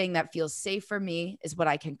only thing that feels safe for me is what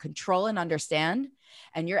I can control and understand.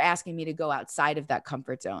 And you're asking me to go outside of that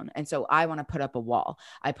comfort zone. And so I want to put up a wall.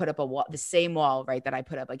 I put up a wall, the same wall, right, that I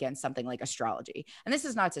put up against something like astrology. And this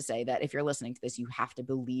is not to say that if you're listening to this, you have to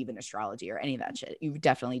believe in astrology or any of that shit. You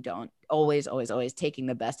definitely don't. Always, always, always taking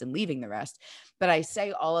the best and leaving the rest. But I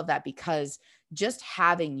say all of that because just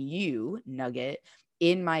having you, Nugget,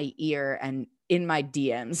 in my ear and in my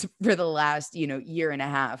DMs for the last, year and a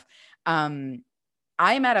half,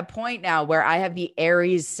 I'm at a point now where I have the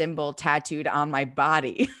Aries symbol tattooed on my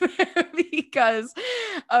body because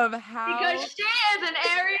of how. Because she is an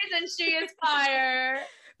Aries and she is fire.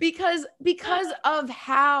 Because of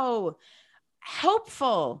how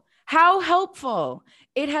helpful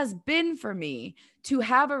it has been for me to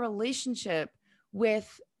have a relationship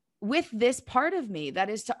with this part of me, that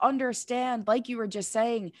is to understand, like you were just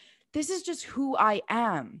saying, this is just who I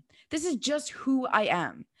am. This is just who I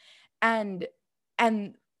am. And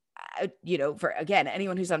for, again,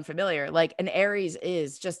 anyone who's unfamiliar, like an Aries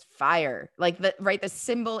is just fire. Like the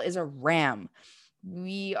symbol is a ram.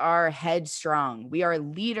 We are headstrong. We are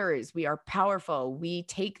leaders. We are powerful. We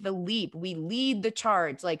take the leap. We lead the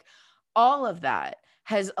charge. Like all of that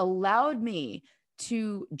has allowed me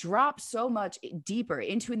to drop so much deeper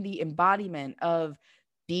into the embodiment of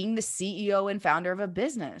being the CEO and founder of a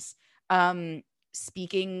business.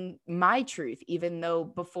 Speaking my truth, even though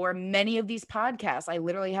before many of these podcasts, I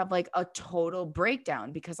literally have like a total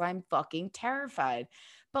breakdown because I'm fucking terrified.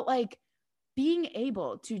 But like being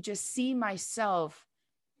able to just see myself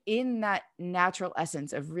in that natural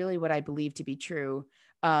essence of really what I believe to be true.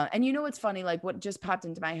 And what's funny, like what just popped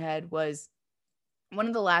into my head was one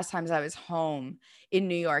of the last times I was home in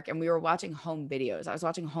New York and we were watching home videos. I was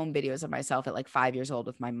watching home videos of myself at like 5 years old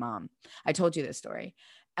with my mom. I told you this story.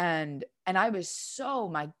 And I was so,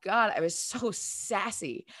 my God, I was so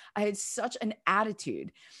sassy. I had such an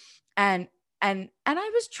attitude. And I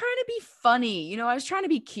was trying to be funny, I was trying to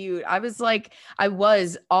be cute. I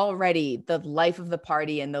was already the life of the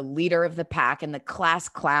party and the leader of the pack and the class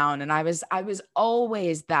clown. And I was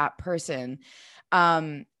always that person.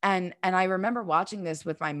 And I remember watching this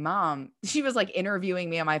with my mom. She was like interviewing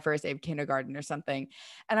me on my first day of kindergarten or something.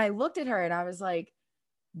 And I looked at her and I was like,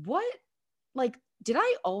 what? Like, did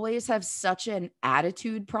I always have such an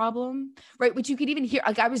attitude problem? Right. Which you could even hear,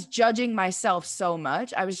 like I was judging myself so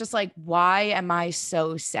much. I was just like, why am I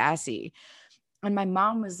so sassy? And my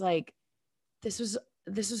mom was like, this was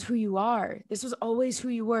this is who you are. This was always who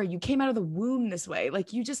you were. You came out of the womb this way. Like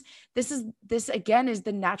this again is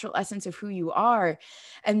the natural essence of who you are.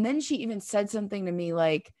 And then she even said something to me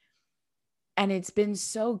like, and it's been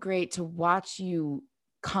so great to watch you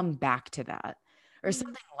come back to that or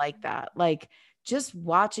something like that. Like just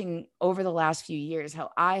watching over the last few years,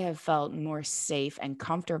 how I have felt more safe and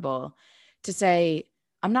comfortable to say,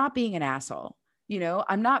 I'm not being an asshole.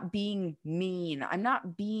 I'm not being mean. I'm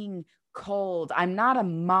not being cold. I'm not a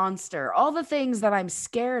monster. All the things that I'm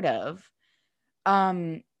scared of.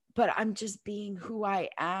 But I'm just being who I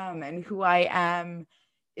am, and who I am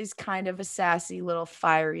is kind of a sassy little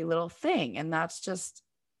fiery little thing. And that's just,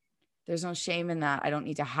 there's no shame in that. I don't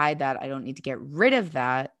need to hide that. I don't need to get rid of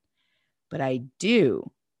that, but I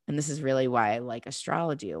do. And this is really why I like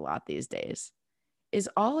astrology a lot these days, is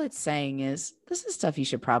all it's saying is this is stuff you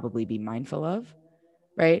should probably be mindful of,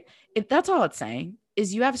 right? That's all it's saying,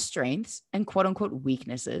 is you have strengths and quote unquote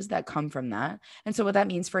weaknesses that come from that. And so what that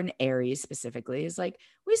means for an Aries specifically is like,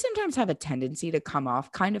 we sometimes have a tendency to come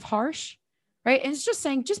off kind of harsh, right? And it's just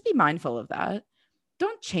saying, just be mindful of that.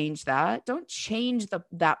 Don't change that. Don't change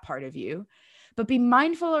that part of you, but be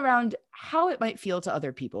mindful around how it might feel to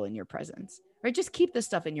other people in your presence, right? Just keep this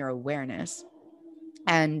stuff in your awareness.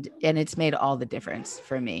 And it's made all the difference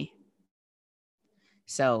for me.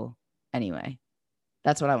 So anyway,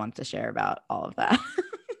 that's what I wanted to share about all of that.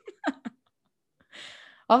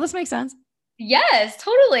 All this makes sense. Yes,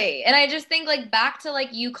 totally. And I just think like back to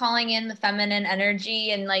like you calling in the feminine energy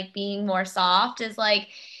and like being more soft is like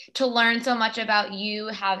to learn so much about you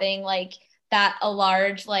having like that a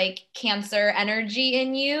large like Cancer energy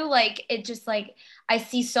in you. Like it just like I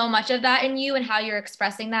see so much of that in you and how you're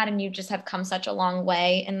expressing that, and you just have come such a long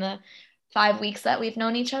way in the 5 weeks that we've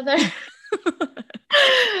known each other.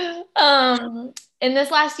 In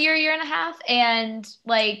this last year and a half. And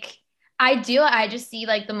like I just see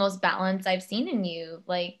like the most balance I've seen in you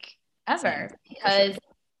like ever. Same, Because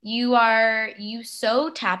sure. you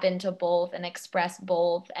so tap into both and express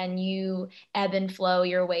both, and you ebb and flow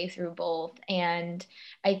your way through both. And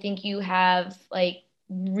I think you have like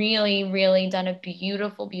really, really done a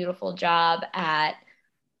beautiful, beautiful job at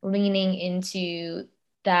leaning into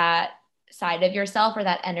that side of yourself or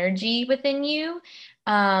that energy within you,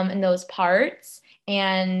 and those parts.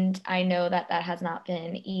 And I know that that has not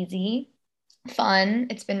been easy, fun.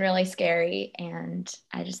 It's been really scary. And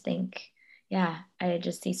I just think, yeah, I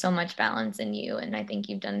just see so much balance in you. And I think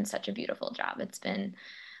you've done such a beautiful job. It's been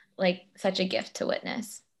like such a gift to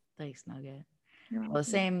witness. Thanks, Nugget. You're Well, the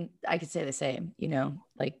welcome. same, I could say the same,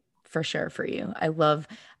 like for sure for you. Yeah,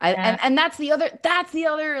 And that's the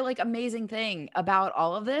other like amazing thing about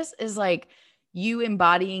all of this is like you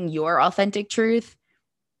embodying your authentic truth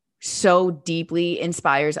so deeply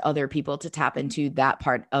inspires other people to tap into that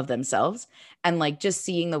part of themselves. And like just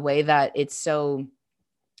seeing the way that it's so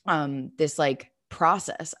this like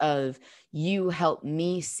process of you help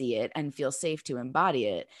me see it and feel safe to embody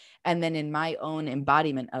it, and then in my own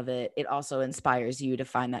embodiment of it, it also inspires you to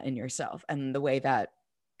find that in yourself. And the way that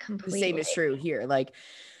the same completely. is true here, like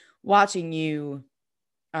watching you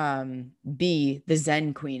be the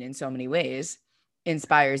Zen queen in so many ways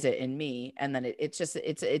inspires it in me. And then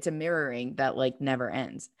it's a mirroring that like never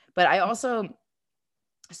ends. But I also,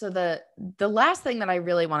 so the last thing that I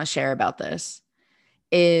really want to share about this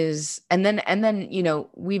is, and then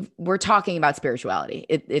we're talking about spirituality.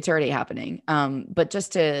 It's already happening. But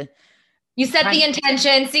just to You set kind the of,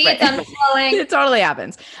 intention. See, right. it's unfolding. It totally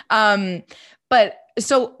happens. But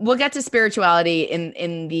so we'll get to spirituality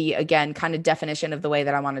in the, again, kind of definition of the way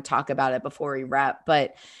that I want to talk about it before we wrap.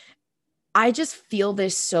 But I just feel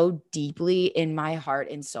this so deeply in my heart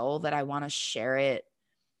and soul that I want to share it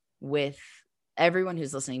with everyone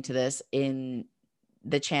who's listening to this, in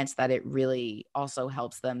the chance that it really also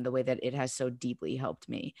helps them the way that it has so deeply helped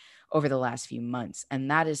me over the last few months. And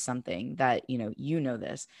that is something that,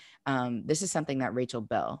 this, this is something that Rachel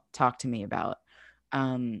Bell talked to me about.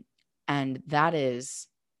 And that is,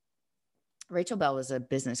 Rachel Bell was a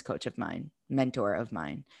business coach of mine, mentor of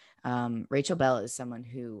mine. Rachel Bell is someone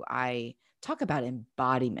who I talk about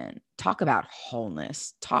embodiment, talk about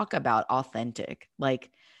wholeness, talk about authentic. Like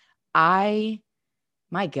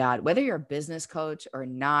my God, whether you're a business coach or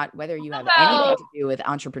not, whether you have anything Wow. to do with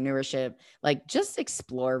entrepreneurship, like just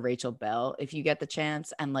explore Rachel Bell if you get the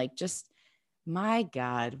chance. And like, just, my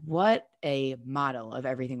God, what a model of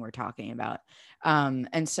everything we're talking about.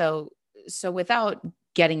 And so without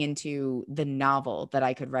getting into the novel that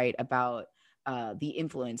I could write about the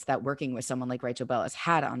influence that working with someone like Rachel Bell has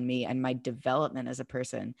had on me and my development as a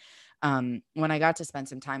person, when I got to spend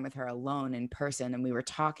some time with her alone in person, and we were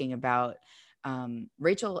talking about,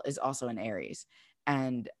 Rachel is also an Aries.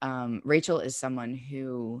 And Rachel is someone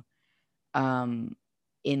who, in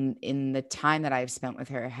the time that I've spent with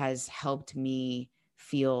her, has helped me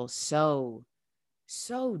feel so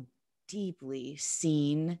deeply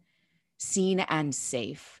seen and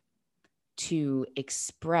safe to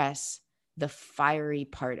express the fiery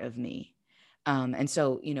part of me. And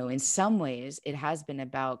so, in some ways, it has been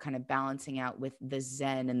about kind of balancing out with the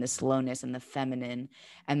Zen and the slowness and the feminine.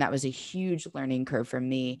 And that was a huge learning curve for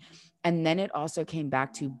me. And then it also came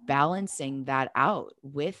back to balancing that out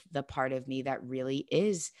with the part of me that really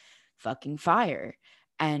is fucking fire.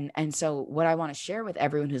 And so what I want to share with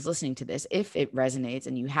everyone who's listening to this, if it resonates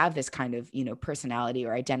and you have this kind of, personality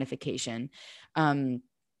or identification,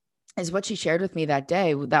 is what she shared with me that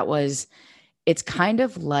day. That was, it's kind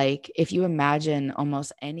of like if you imagine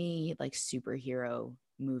almost any like superhero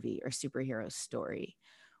movie or superhero story,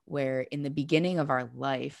 where in the beginning of our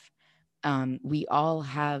life, we all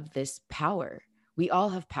have this power. We all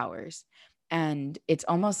have powers. And it's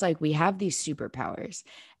almost like we have these superpowers.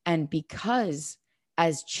 And because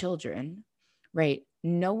as children, right,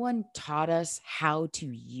 no one taught us how to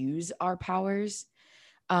use our powers.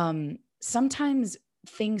 Sometimes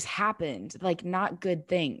things happened, like not good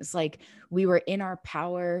things, like we were in our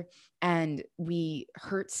power and we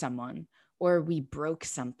hurt someone, or we broke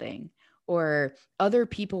something, or other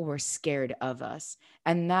people were scared of us.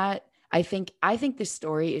 And that, I think this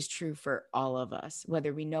story is true for all of us,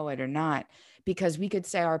 whether we know it or not, because we could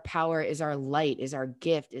say our power is our light, is our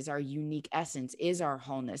gift, is our unique essence, is our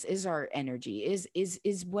wholeness, is our energy,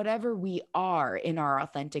 is whatever we are in our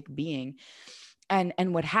authentic being.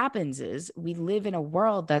 And what happens is we live in a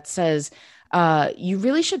world that says, you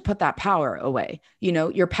really should put that power away.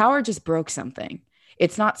 Your power just broke something.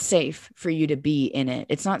 It's not safe for you to be in it.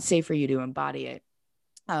 It's not safe for you to embody it.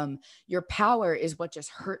 Your power is what just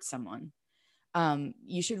hurt someone.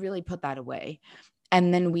 You should really put that away.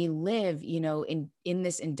 And then we live, in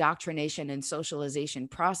this indoctrination and socialization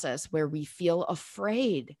process where we feel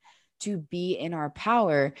afraid to be in our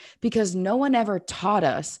power, because no one ever taught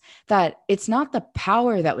us that it's not the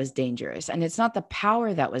power that was dangerous and it's not the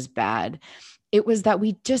power that was bad. It was that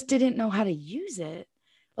we just didn't know how to use it.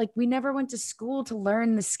 Like we never went to school to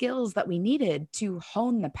learn the skills that we needed to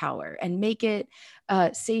hone the power and make it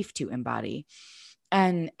safe to embody.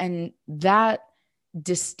 And that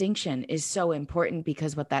distinction is so important,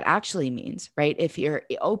 because what that actually means, right? If you're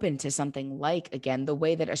open to something like, again, the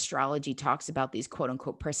way that astrology talks about these quote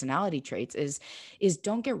unquote personality traits is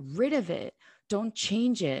don't get rid of it. Don't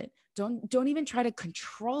change it. Don't even try to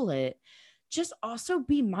control it. Just also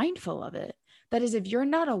be mindful of it. That is, if you're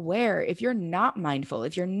not aware, if you're not mindful,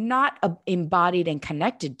 if you're not embodied and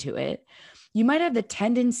connected to it, you might have the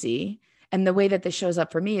tendency, and the way that this shows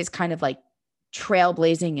up for me is kind of like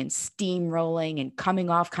trailblazing and steamrolling and coming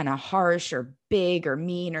off kind of harsh or big or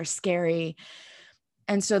mean or scary.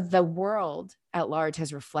 And so the world at large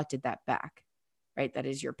has reflected that back, right? That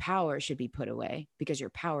is, your power should be put away because your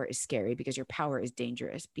power is scary, because your power is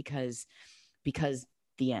dangerous, because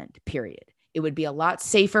the end, period. It would be a lot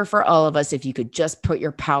safer for all of us if you could just put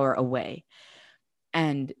your power away.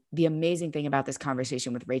 And the amazing thing about this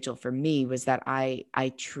conversation with Rachel for me was that I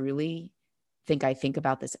truly think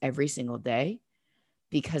about this every single day,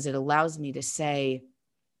 because it allows me to say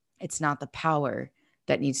it's not the power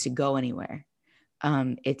that needs to go anywhere.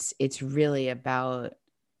 It's really about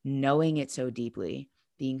knowing it so deeply,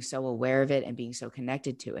 being so aware of it and being so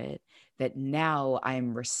connected to it, that now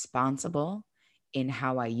I'm responsible in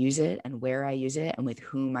how I use it and where I use it and with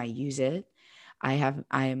whom I use it.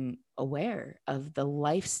 I'm aware of the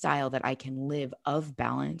lifestyle that I can live of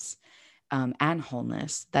balance and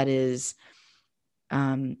wholeness that is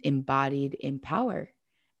embodied in power.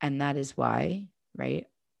 And that is why, right,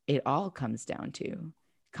 it all comes down to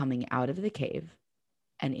coming out of the cave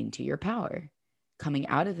and into your power. Coming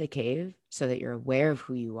out of the cave so that you're aware of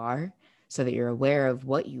who you are, so that you're aware of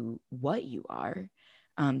what you are,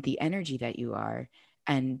 the energy that you are,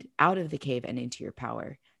 and out of the cave and into your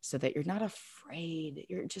power, so that you're not afraid.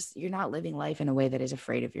 You're not living life in a way that is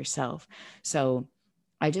afraid of yourself. So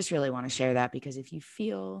I just really want to share that, because if you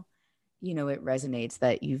feel, it resonates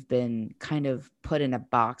that you've been kind of put in a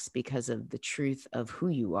box because of the truth of who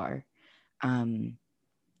you are,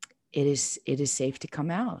 it is safe to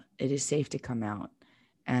come out. It is safe to come out,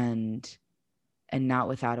 and not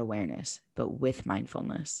without awareness, but with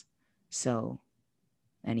mindfulness. So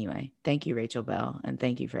anyway, thank you, Rachel Bell, and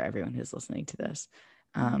thank you for everyone who's listening to this.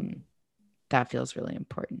 That feels really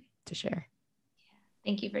important to share.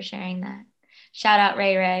 Thank you for sharing that. Shout out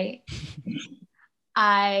Ray Ray.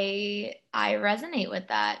 I resonate with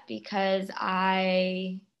that because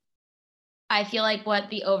I I feel like what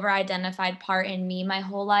the over-identified part in me my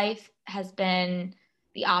whole life has been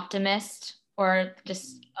the optimist, or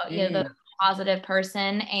just the positive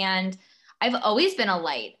person. And I've always been a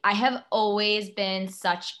light. I have always been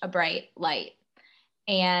such a bright light.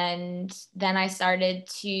 And then I started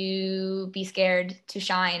to be scared to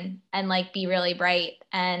shine and like be really bright.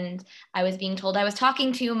 And I was being told I was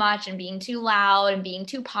talking too much and being too loud and being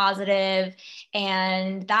too positive,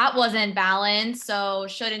 and that wasn't balanced, so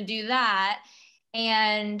shouldn't do that.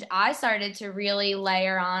 And I started to really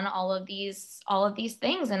layer on all of these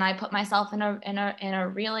things, and I put myself in a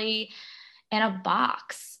really in a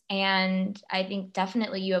box. And I think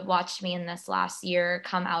definitely you have watched me in this last year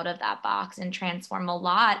come out of that box and transform a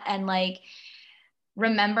lot. And like,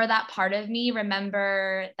 remember that part of me.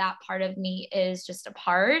 Remember that part of me is just a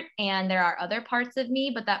part, and there are other parts of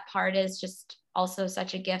me, but that part is just also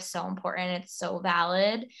such a gift, so important. It's so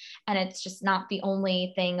valid, and it's just not the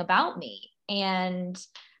only thing about me. And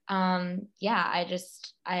yeah,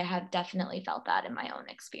 I have definitely felt that in my own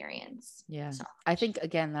experience. Yeah. So I think,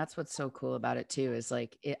 again, that's what's so cool about it too, is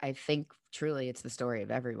like, I think truly it's the story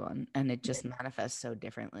of everyone, and it just manifests so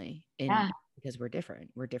differently because we're different.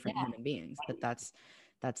 We're different human beings, but that's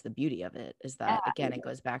the beauty of it, is that, again, it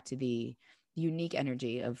goes back to the unique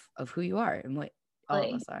energy of who you are and what all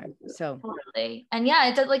of us are. So totally. And yeah,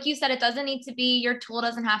 it does, like you said, it doesn't need to be, your tool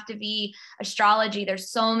doesn't have to be astrology. There's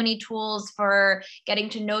so many tools for getting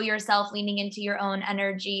to know yourself, leaning into your own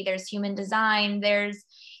energy. There's human design. There's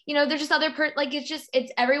just other like, it's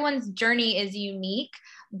everyone's journey is unique,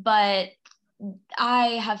 but I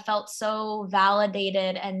have felt so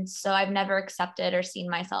validated, and so I've never accepted or seen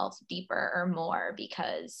myself deeper or more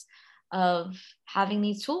because of having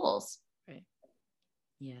these tools. Right.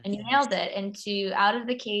 Yeah. And you nailed it. Into out of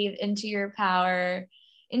the cave, into your power,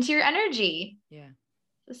 into your energy. Yeah.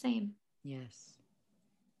 The same. Yes.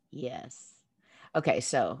 Yes. Okay.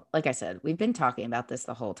 So like I said, we've been talking about this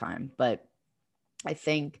the whole time, but I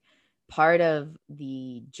think part of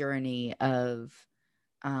the journey of,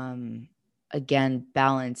 again,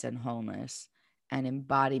 balance and wholeness and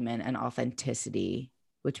embodiment and authenticity,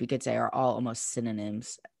 which we could say are all almost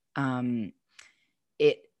synonyms.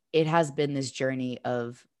 It has been this journey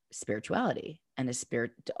of spirituality and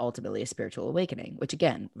ultimately a spiritual awakening, which,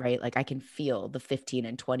 again, right, like I can feel the 15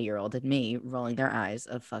 and 20-year-old in me rolling their eyes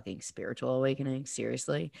of fucking spiritual awakening.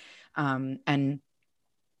 Seriously. And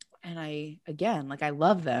I, again, like, I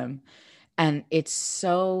love them. And it's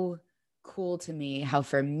so cool to me how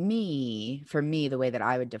for me, the way that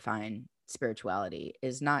I would define spirituality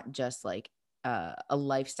is not just like a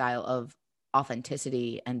lifestyle of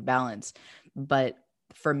authenticity and balance, but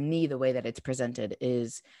for me, the way that it's presented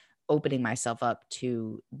is opening myself up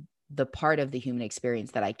to the part of the human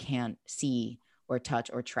experience that I can't see or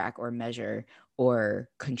touch or track or measure or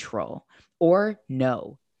control or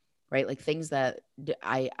know, right? Like things that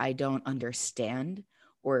I don't understand,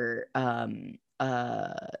 or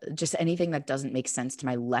just anything that doesn't make sense to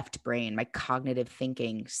my left brain, my cognitive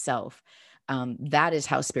thinking self. That is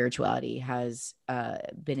how spirituality has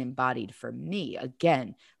been embodied for me.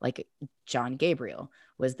 Again, like John Gabriel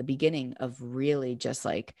was the beginning of really just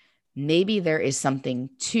like, maybe there is something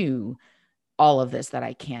to all of this that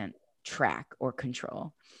I can't track or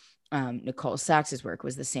control. Nicole Sachs's work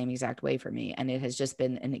was the same exact way for me. And it has just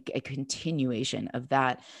been a continuation of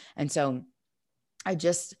that. And so I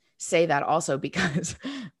just say that also because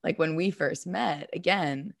like when we first met,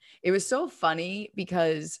 again, it was so funny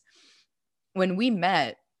because when we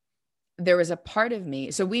met, there was a part of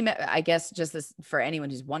me. So we met, I guess, just this for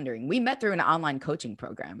anyone who's wondering, we met through an online coaching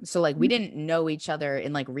program. So like we didn't know each other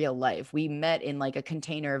in like real life. We met in like a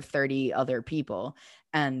container of 30 other people,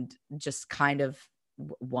 and just kind of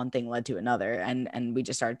one thing led to another, and we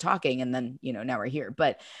just started talking, and then now we're here.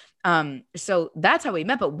 But so that's how we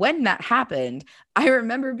met. But when that happened, I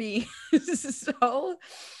remember being so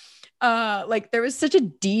like there was such a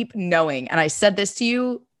deep knowing, and I said this to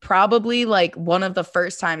you probably like one of the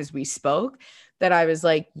first times we spoke, that I was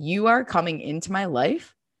like, you are coming into my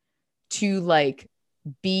life to like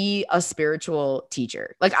be a spiritual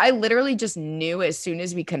teacher. Like I literally just knew as soon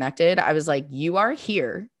as we connected, I was like, you are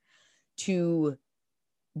here to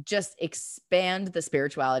just expand the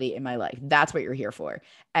spirituality in my life. That's what you're here for.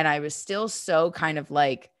 And I was still so kind of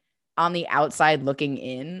like on the outside looking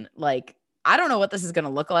in, like, I don't know what this is going to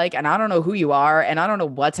look like, and I don't know who you are, and I don't know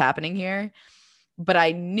what's happening here. But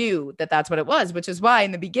I knew that that's what it was, which is why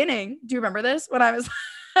in the beginning, do you remember this? When I was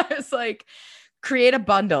like, create a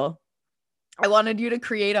bundle I wanted you to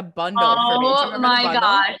create a bundle for me. Do you Oh remember the my bundle?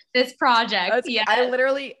 gosh, this project. Yeah. I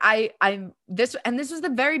literally, I'm this, and this was the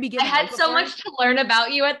very I beginning, had right so before. much to learn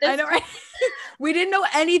about you at I this know, time. right? We didn't know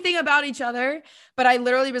anything about each other, but I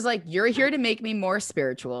literally was like, you're here to make me more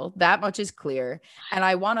spiritual. That much is clear. And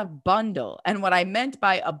I want a bundle. And what I meant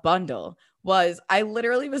by a bundle was I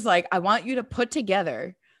literally was like, I want you to put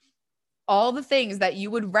together all the things that you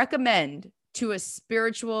would recommend to a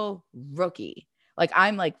spiritual rookie. Like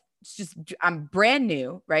I'm brand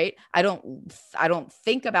new, right? I don't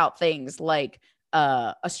think about things like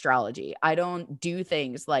astrology. I don't do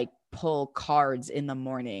things like pull cards in the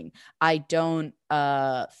morning. I don't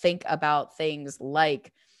think about things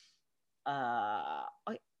like uh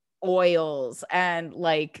oils and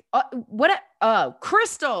like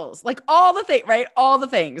crystals, like all the things, right? All the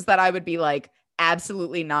things that I would be like,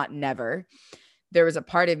 absolutely not, never. There was a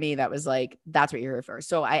part of me that was like, that's what you're here for.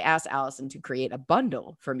 So I asked Alison to create a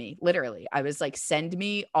bundle for me. Literally, I was like, send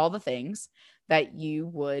me all the things that you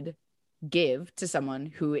would give to someone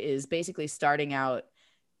who is basically starting out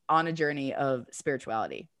on a journey of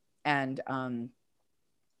spirituality. And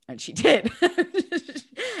she did.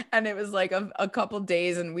 And it was like a couple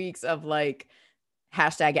days and weeks of like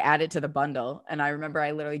hashtag add it to the bundle. And I remember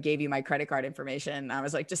I literally gave you my credit card information. I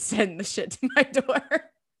was like, just send the shit to my door.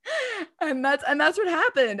 And that's what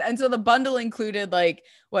happened. And so the bundle included like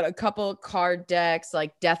what, a couple card decks,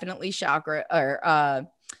 like definitely chakra or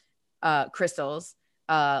crystals,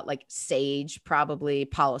 like sage, probably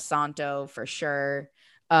Palo Santo for sure.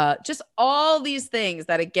 Just all these things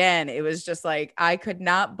that, again, it was just like, I could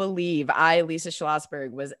not believe Lisa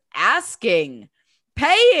Schlossberg, was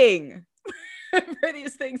paying for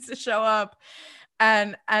these things to show up.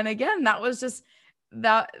 And again, that was just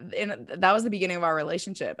that was the beginning of our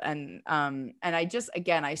relationship. And I just,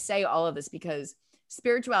 again, I say all of this because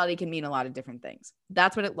spirituality can mean a lot of different things.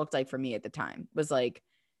 That's what it looked like for me at the time, was like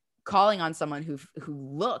calling on someone who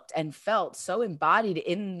looked and felt so embodied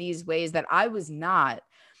in these ways that I was not,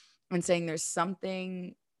 and saying there's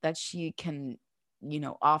something that she can,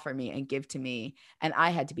 offer me and give to me. And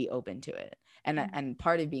I had to be open to it. And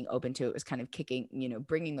part of being open to it was kind of kicking,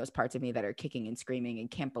 bringing those parts of me that are kicking and screaming and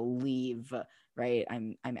can't believe, right,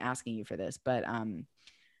 I'm asking you for this, but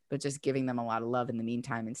just giving them a lot of love in the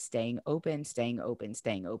meantime, and staying open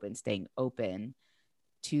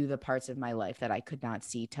to the parts of my life that I could not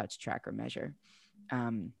see, touch, track, or measure.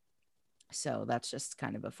 So that's just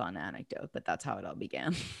kind of a fun anecdote, but that's how it all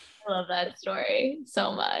began. I love that story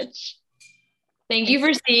so much. Thank you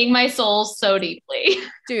for seeing my soul so deeply.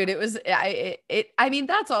 Dude, it was, I mean,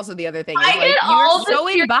 that's also the other thing, is I like, you're so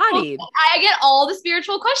embodied. I get all the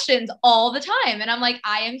spiritual questions all the time. And I'm like,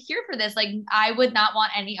 I am here for this. Like, I would not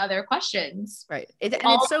want any other questions. Right. And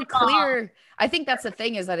it's so clear. I think that's the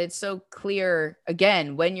thing, is that it's so clear,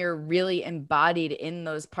 again, when you're really embodied in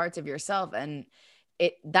those parts of yourself. And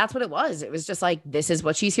that's what it was. It was just like, this is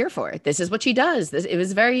what she's here for. This is what she does. It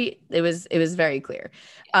was very clear.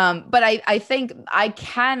 But I think I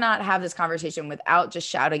cannot have this conversation without just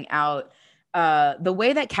shouting out the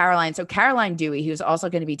way that Caroline Dewey, who's also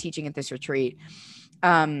going to be teaching at this retreat,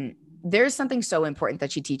 there's something so important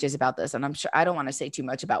that she teaches about this. And I'm sure I don't want to say too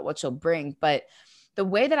much about what she'll bring, but the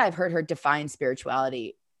way that I've heard her define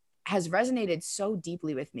spirituality has resonated so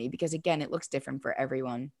deeply with me, because again, it looks different for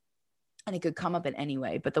everyone and it could come up in any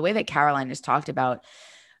way. But the way that Caroline has talked about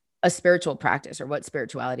a spiritual practice, or what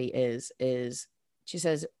spirituality is she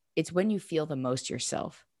says, it's when you feel the most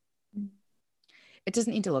yourself. It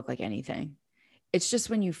doesn't need to look like anything. It's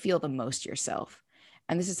just when you feel the most yourself.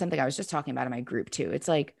 And this is something I was just talking about in my group too. It's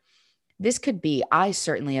like, this could be, I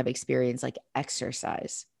certainly have experienced like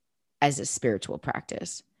exercise as a spiritual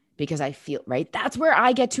practice, because I feel, right, that's where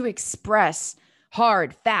I get to express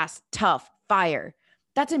hard, fast, tough, fire.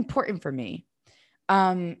 That's important for me.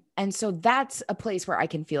 And so that's a place where I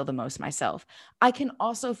can feel the most myself. I can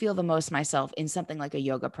also feel the most myself in something like a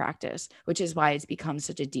yoga practice, which is why it's become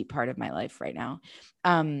such a deep part of my life right now.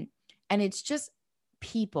 And it's just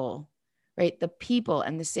people, right? The people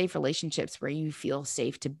and the safe relationships where you feel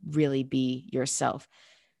safe to really be yourself.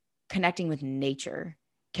 Connecting with nature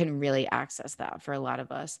can really access that for a lot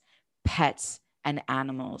of us. Pets and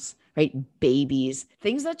animals, right? Babies,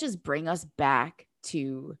 things that just bring us back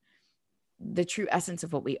to the true essence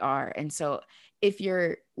of what we are. And so if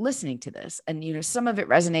you're listening to this and, some of it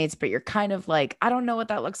resonates, but you're kind of like, I don't know what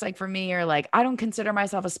that looks like for me, or like, I don't consider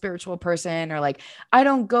myself a spiritual person, or like, I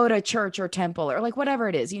don't go to church or temple, or like, whatever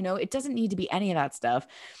it is, it doesn't need to be any of that stuff.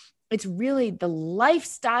 It's really the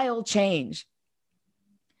lifestyle change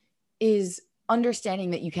is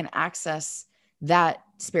understanding that you can access that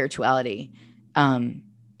spirituality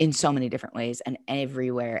in so many different ways and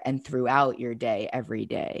everywhere and throughout your day, every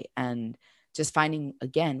day. And just finding,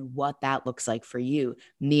 again, what that looks like for you.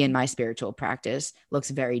 Me and my spiritual practice looks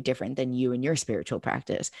very different than you and your spiritual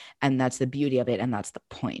practice. And that's the beauty of it. And that's the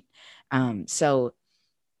point. So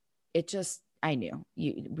it just, I knew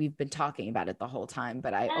we've been talking about it the whole time,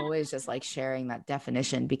 but I always just like sharing that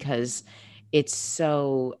definition because it's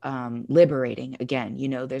so liberating. Again, you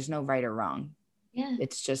know, there's no right or wrong. Yeah.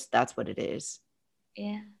 It's just, that's what it is.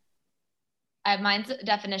 Yeah. Mine's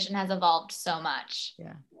definition has evolved so much.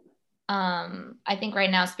 Yeah. I think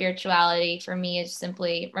right now spirituality for me is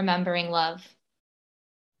simply remembering love.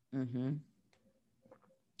 Mm-hmm.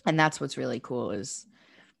 And that's what's really cool is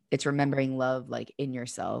it's remembering love like in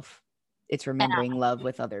yourself. It's remembering love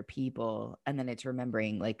with other people. And then it's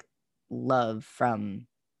remembering like love from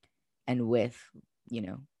and with, you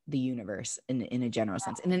know, the universe in a general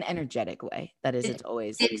sense, in an energetic way. That is, it's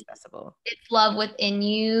always accessible. It's love within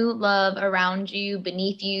you, love around you,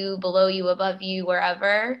 beneath you, below you, above you,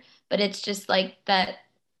 wherever. But it's just like that.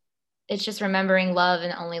 It's just remembering love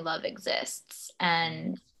and only love exists.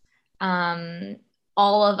 And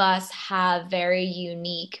all of us have very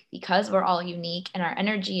unique, because we're all unique and our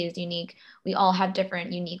energy is unique, we all have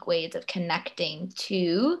different unique ways of connecting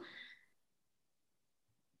to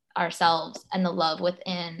ourselves and the love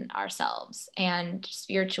within ourselves. And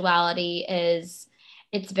spirituality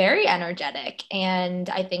it's very energetic. And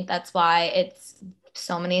I think that's why it's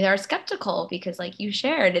so many that are skeptical, because like you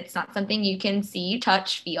shared, it's not something you can see,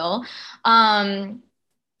 touch, feel. And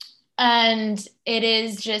it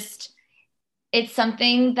is just, it's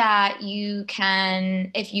something that you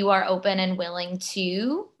can, if you are open and willing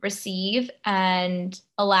to receive and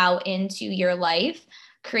allow into your life,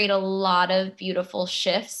 create a lot of beautiful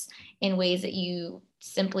shifts in ways that you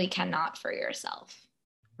simply cannot for yourself.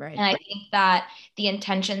 Right. And I think that the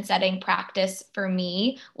intention setting practice for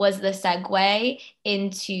me was the segue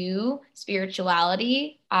into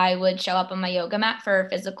spirituality. I would show up on my yoga mat for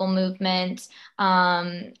physical movement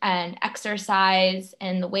and exercise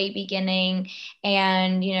in the way beginning.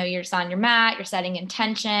 And, you know, you're just on your mat, you're setting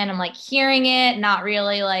intention. I'm like hearing it, not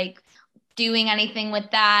really like doing anything with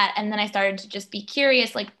that. And then I started to just be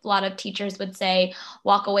curious. Like a lot of teachers would say,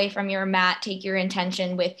 walk away from your mat, take your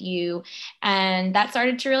intention with you. And that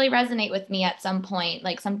started to really resonate with me at some point.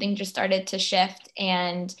 Like something just started to shift.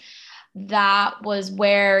 And that was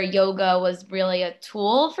where yoga was really a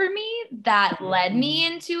tool for me that led me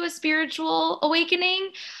into a spiritual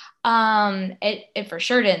awakening. It for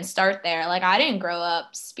sure didn't start there. Like I didn't grow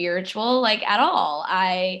up spiritual like at all.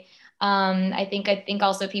 I think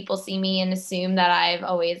also people see me and assume that I've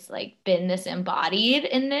always like been this embodied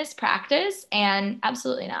in this practice, and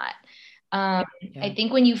absolutely not. I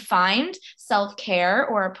think when you find self-care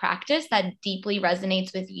or a practice that deeply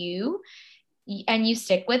resonates with you and you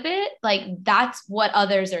stick with it, like that's what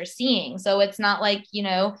others are seeing. So it's not like, you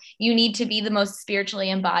know, you need to be the most spiritually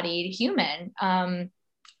embodied human.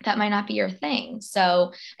 That might not be your thing.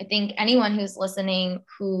 So I think anyone who's listening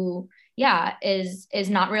who is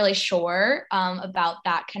not really sure about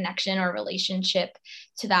that connection or relationship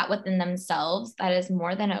to that within themselves, that is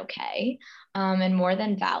more than okay and more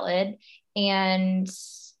than valid. And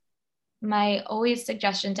my always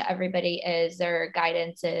suggestion to everybody is their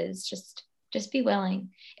guidance is just be willing.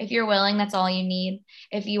 If you're willing, that's all you need.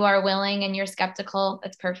 If you are willing and you're skeptical,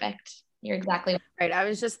 that's perfect. You're exactly right. I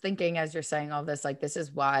was just thinking as you're saying all this, like this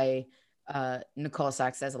is why Nicole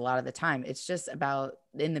Sachs says a lot of the time, it's just about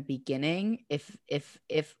in the beginning, if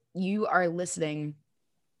you are listening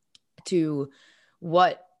to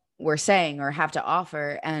what we're saying or have to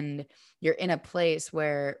offer and you're in a place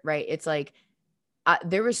where, right, it's like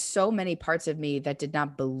there was so many parts of me that did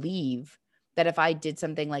not believe that if I did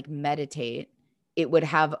something like meditate, it would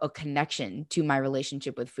have a connection to my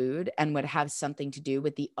relationship with food and would have something to do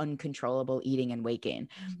with the uncontrollable eating and weight gain.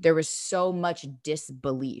 There was so much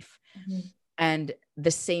disbelief. And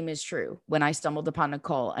the same is true when I stumbled upon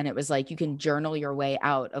Nicole and it was like, you can journal your way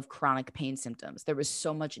out of chronic pain symptoms. There was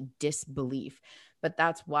so much disbelief, but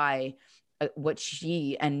that's why what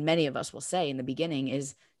she and many of us will say in the beginning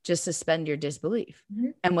is just suspend your disbelief.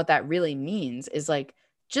 And what that really means is like,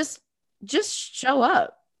 just show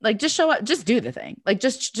up. Like, just show up, just do the thing. Like,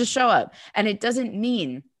 just show up. And it doesn't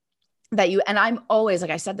mean that you, and I'm always, like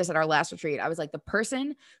I said this at our last retreat, I was like the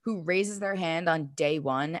person who raises their hand on day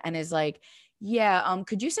one and is like, yeah,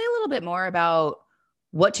 could you say a little bit more about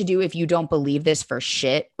what to do if you don't believe this for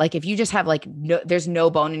shit? Like if you just have like, there's no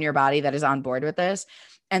bone in your body that is on board with this.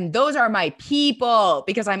 And those are my people,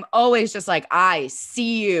 because I'm always just like, I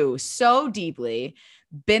see you so deeply,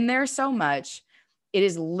 been there so much. It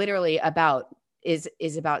is literally about,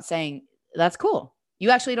 is about saying, that's cool. You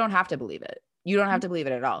actually don't have to believe it. You don't have to believe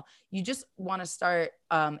it at all. You just want to start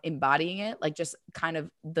embodying it, like just kind of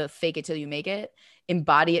the fake it till you make it,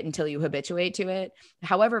 embody it until you habituate to it.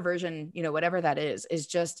 However version, whatever that is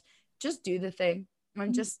just do the thing.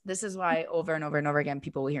 And this is why over and over and over again,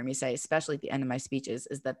 people will hear me say, especially at the end of my speeches,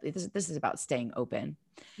 is that this is about staying open.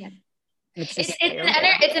 Yeah. It's just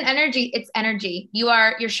it's an energy. It's energy.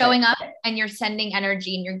 You're showing up and you're sending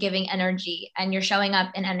energy and you're giving energy and you're showing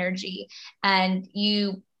up in energy, and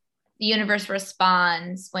the universe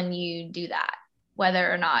responds when you do that, whether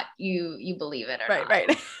or not you believe it or not. Right.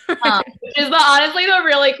 Which is honestly the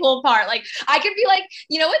really cool part. Like I could be like,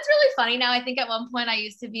 what's really funny now, I think at one point I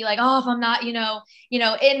used to be like, oh, if I'm not,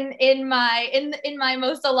 in my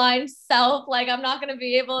most aligned self, like I'm not going to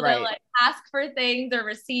be able to like ask for things or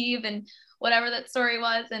receive and whatever that story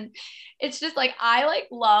was. And it's just like, I like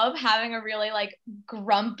love having a really like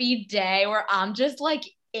grumpy day where I'm just like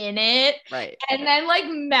in it. Right. And then like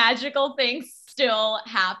magical things still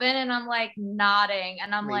happen and I'm like nodding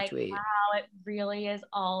and I'm like, wow, it really is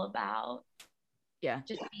all about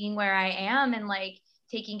just being where I am and like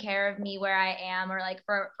taking care of me where I am. Or like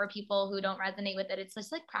for people who don't resonate with it, it's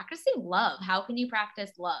just like practicing love. How can you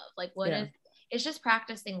practice love? Like it's just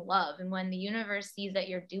practicing love. And when the universe sees that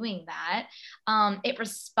you're doing that, it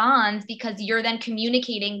responds because you're then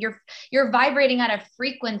communicating, you're vibrating at a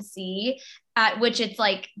frequency at which it's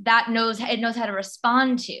like it knows how to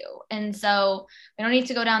respond to. And so we don't need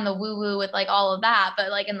to go down the woo woo with like all of that,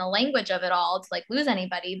 but like in the language of it all, to like lose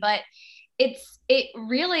anybody. But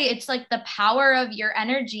it's like the power of your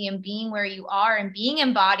energy and being where you are and being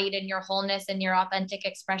embodied in your wholeness and your authentic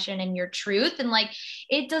expression and your truth. And like,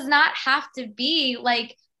 it does not have to be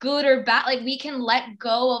like good or bad. Like we can let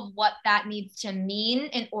go of what that needs to mean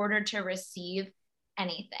in order to receive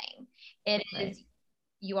anything. It is,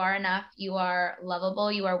 you are enough, you are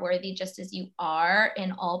lovable, you are worthy just as you are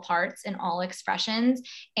in all parts, in all expressions.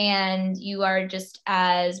 And you are just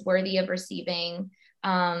as worthy of receiving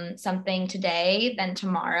something today than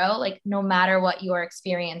tomorrow, like no matter what your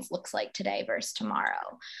experience looks like today versus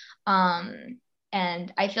tomorrow.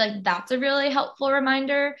 And I feel like that's a really helpful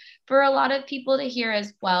reminder for a lot of people to hear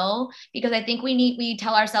as well, because I think we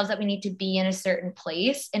tell ourselves that we need to be in a certain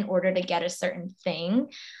place in order to get a certain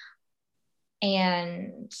thing.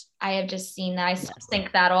 And I have just seen that. I still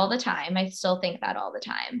think that all the time. I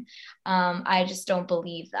just don't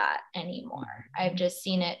believe that anymore. I've just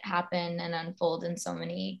seen it happen and unfold in so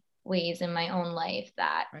many ways in my own life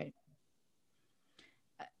that. Right.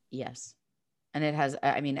 Yes. And it has,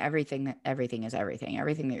 I mean, everything is everything.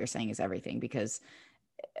 Everything that you're saying is everything, because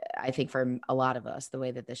I think for a lot of us, the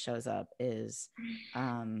way that this shows up is,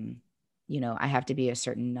 I have to be a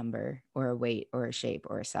certain number or a weight or a shape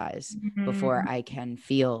or a size before I can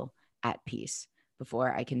feel at peace,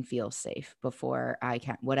 before I can feel safe, before I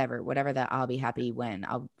can, whatever that I'll be happy when,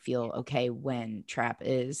 I'll feel okay when trap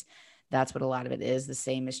is. That's what a lot of it is. The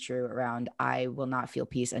same is true around, I will not feel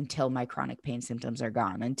peace until my chronic pain symptoms are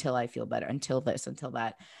gone, until I feel better, until this, until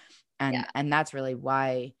that. And that's really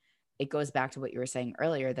why it goes back to what you were saying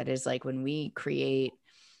earlier, that is like when we create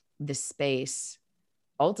the space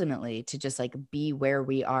ultimately to just like be where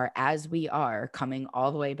we are as we are, coming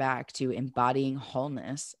all the way back to embodying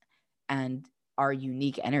wholeness and our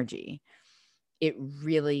unique energy, it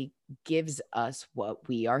really gives us what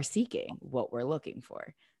we are seeking, what we're looking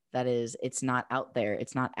for. That is, it's not out there.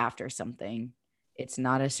 It's not after something. It's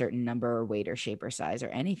not a certain number or weight or shape or size or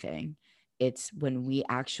anything. It's when we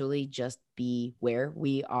actually just be where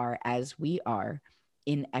we are as we are,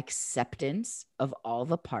 in acceptance of all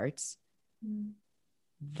the parts.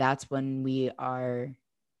 That's when we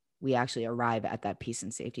actually arrive at that peace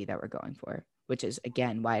and safety that we're going for, which is,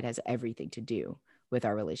 again, why it has everything to do with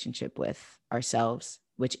our relationship with ourselves,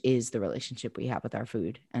 which is the relationship we have with our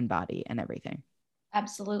food and body and everything.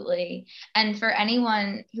 Absolutely. And for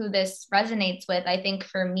anyone who this resonates with, I think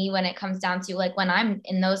for me, when it comes down to like when I'm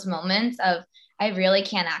in those moments of I really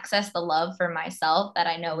can't access the love for myself that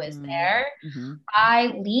I know is there,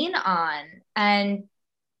 I lean on and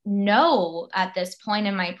know at this point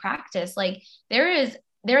in my practice, like there's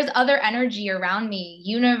other energy around me,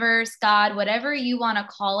 universe, God, whatever you want to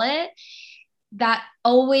call it, that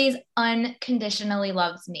always unconditionally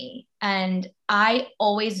loves me. And I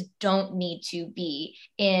always don't need to be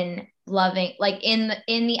in loving, like in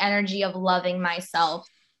the energy of loving myself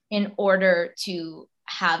in order to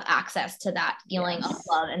have access to that feeling of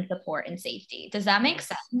love and support and safety. Does that make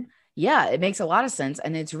sense? Yeah, it makes a lot of sense.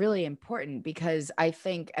 And it's really important because I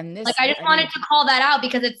think, and this, like, I just wanted to call that out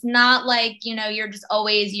because it's not like, you're just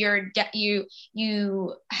always,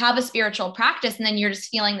 you have a spiritual practice and then you're just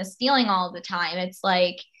feeling this feeling all the time. It's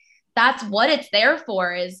like, that's what it's there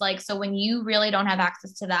for, is like, so when you really don't have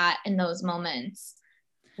access to that in those moments,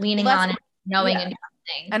 leaning Well, that's, on it, knowing yeah. and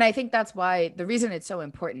trusting. And I think that's why the reason it's so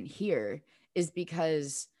important here is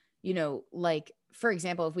because, like, for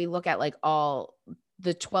example, if we look at like all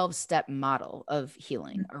the 12-step model of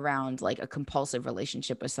healing around like a compulsive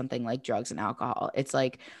relationship with something like drugs and alcohol, it's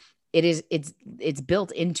like, it's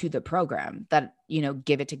built into the program that,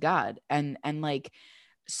 give it to God. And like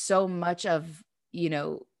so much of,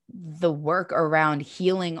 the work around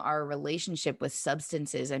healing our relationship with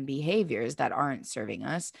substances and behaviors that aren't serving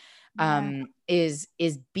us Yeah. is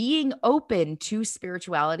being open to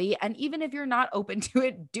spirituality. And even if you're not open to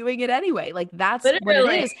it, doing it anyway, like that's what it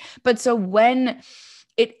Literally. is. But so when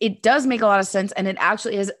it does make a lot of sense. And it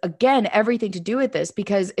actually has, again, everything to do with this,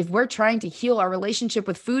 because if we're trying to heal our relationship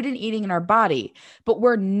with food and eating in our body, but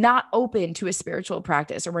we're not open to a spiritual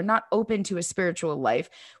practice, or we're not open to a spiritual life,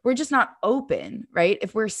 we're just not open, right?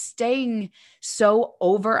 If we're staying so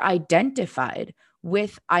over identified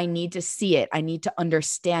with, I need to see it, I need to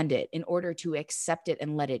understand it in order to accept it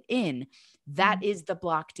and let it in, that is the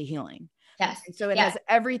block to healing. Yes. And so it Yes. has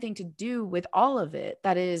everything to do with all of it.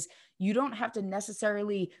 That is, you don't have to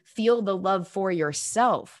necessarily feel the love for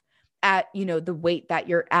yourself at, the weight that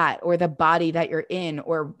you're at, or the body that you're in,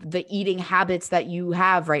 or the eating habits that you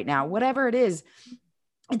have right now, whatever it is.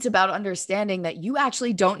 It's about understanding that you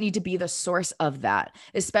actually don't need to be the source of that,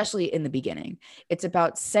 especially in the beginning. It's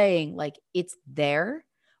about saying, like, it's there.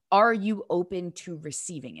 Are you open to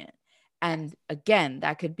receiving it? And again,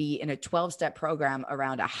 that could be in a 12-step program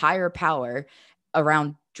around a higher power,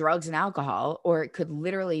 around drugs and alcohol, or it could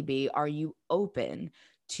literally be, are you open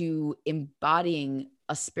to embodying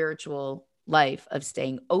a spiritual life of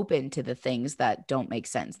staying open to the things that don't make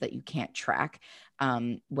sense, that you can't track,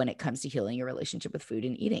 when it comes to healing your relationship with food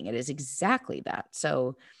and eating? It is exactly that.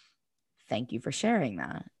 So thank you for sharing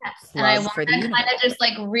that. Yes. And I Love want for the to kind universe. of just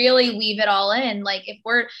like really weave it all in. Like if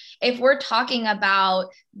we're talking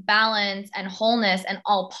about balance and wholeness and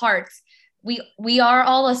all parts, we are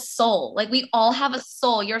all a soul. Like we all have a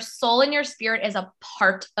soul. Your soul and your spirit is a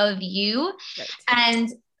part of you. Right. And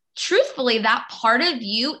truthfully, that part of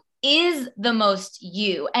you is the most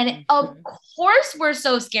you. And of Mm-hmm. course, we're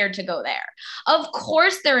so scared to go there. Of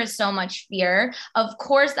course, there is so much fear. Of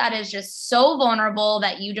course, that is just so vulnerable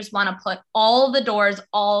that you just want to put all the doors,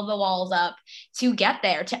 all the walls up to get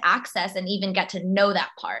there, to access and even get to know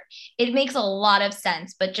that part. It makes a lot of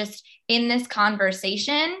sense. But just in this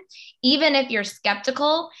conversation, even if you're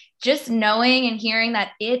skeptical, just knowing and hearing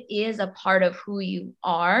that it is a part of who you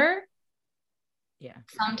are, Yeah.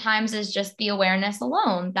 sometimes is just the awareness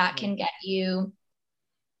alone that Right. can get you.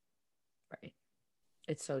 Right.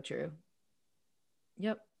 It's so true.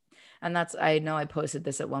 Yep. And that's, I know I posted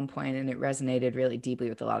this at one point and it resonated really deeply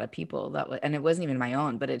with a lot of people, and it wasn't even my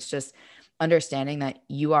own, but it's just understanding that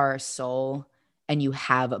you are a soul and you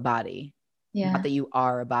have a body, not Yeah. that you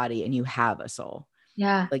are a body and you have a soul.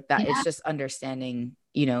 Yeah. Like that, Yeah. it's just understanding,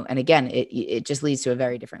 and again, it just leads to a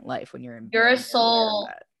very different life when you're You're a more aware of soul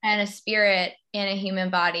that. and a spirit in a human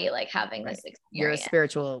body, like having Right. this You're a experience.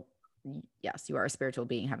 spiritual, yes, you are a spiritual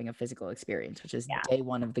being having a physical experience, which is Yeah. day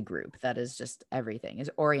one of the group. That is just everything, is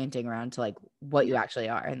orienting around to like what you actually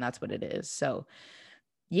are. And that's what it is. So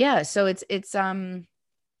yeah. So it's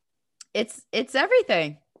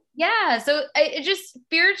everything. Yeah. So it just,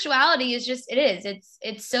 spirituality is just,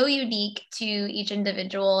 it's so unique to each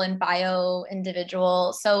individual and bio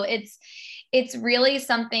individual. So it's really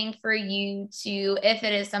something for you to, if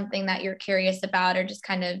it is something that you're curious about, or just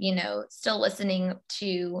kind of, still listening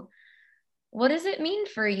to, what does it mean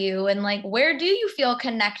for you? And like, where do you feel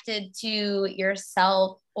connected to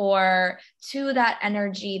yourself or to that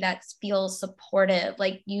energy that feels supportive?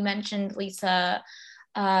 Like you mentioned, Lisa,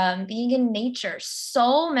 being in nature.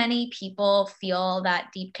 So many people feel that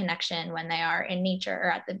deep connection when they are in nature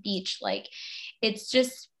or at the beach. Like it's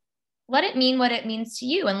just, let it mean what it means to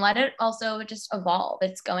you, and let it also just evolve.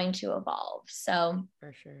 It's going to evolve. So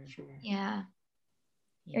For sure. yeah.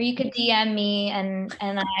 Or Yeah. you could DM me, and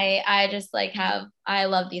I just like I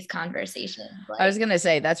love these conversations. I was Like, gonna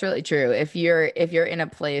say that's really true. If you're in a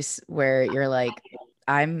place where you're like,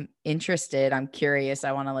 I'm interested, I'm curious,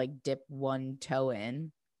 I want to like dip one toe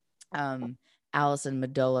in, Alison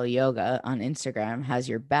Midollo Yoga on Instagram has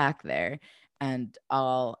your back there. And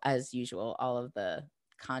all, as usual, all of the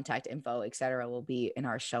contact info, etc., will be in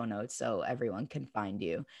our show notes so everyone can find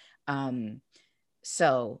you. Um,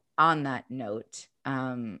 so on that note,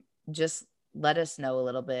 just let us know a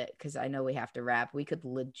little bit, because I know we have to wrap. We could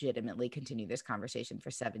legitimately continue this conversation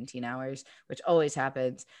for 17 hours, which always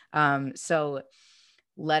happens. So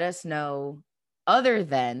let us know other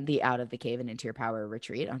than the Out of the Cave and Into Your Power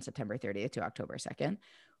retreat on September 30th to October 2nd,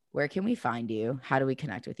 where can we find you? How do we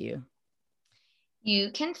connect with you?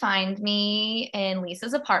 You can find me in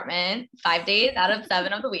Lisa's apartment 5 days out of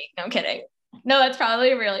 7 of the week. No, I'm kidding. No, that's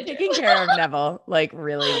probably really true. Taking care of Neville, like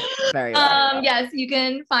really very well. Yes, you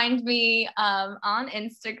can find me on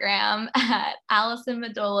Instagram at Alison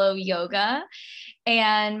Midollo Yoga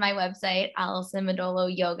and my website,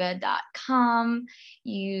 AlisonMidolloYoga.com.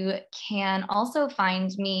 You can also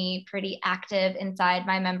find me pretty active inside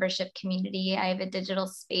my membership community. I have a digital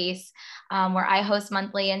space where I host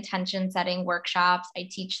monthly intention setting workshops. I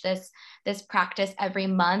teach this practice every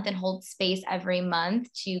month and hold space every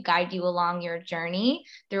month to guide you along your journey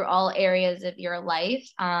through all areas of your life.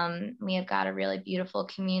 We have got a really beautiful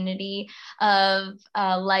community of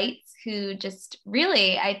lights who just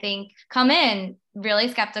really, I think, come in really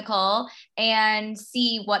skeptical and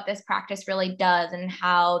see what this practice really does and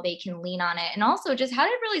how they can lean on it, and also just how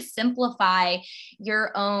to really simplify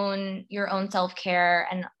your own self-care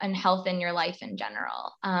and health in your life in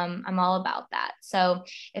general. I'm all about that. So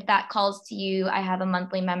if that calls to you, I have a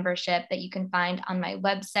monthly membership that you can find on my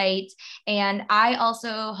website, and I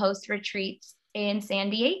also host retreats in San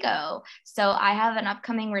Diego. So I have an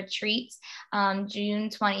upcoming retreat June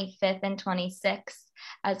 25th and 26th,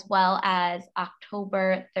 as well as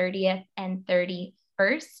October 30th and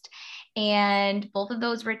 31st. And both of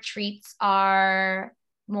those retreats are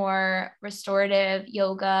more restorative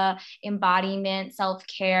yoga, embodiment,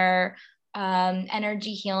 self-care,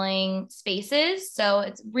 energy healing spaces. So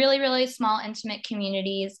it's really, really small, intimate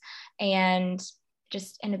communities, and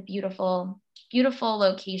just in a beautiful, beautiful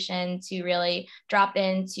location to really drop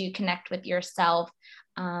in to connect with yourself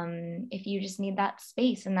if you just need that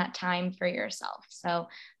space and that time for yourself. So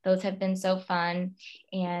those have been so fun.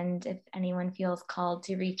 And if anyone feels called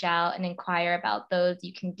to reach out and inquire about those,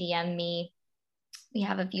 you can DM me. We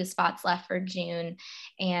have a few spots left for June,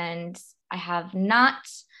 and I have not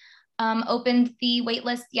opened the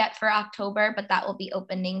waitlist yet for October, but that will be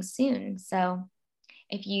opening soon. So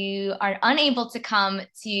if you are unable to come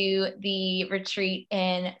to the retreat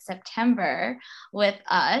in September with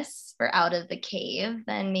us for Out of the Cave,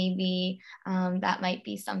 then maybe that might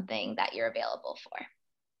be something that you're available for.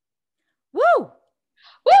 Woo!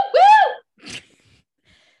 Woo, woo!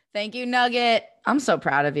 Thank you, Nugget. I'm so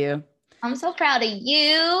proud of you. I'm so proud of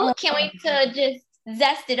you. Can't wait to just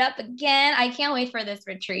zest it up again. I can't wait for this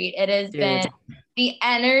retreat. It has been the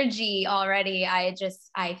energy already. I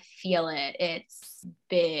feel it. It's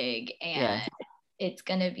big and it's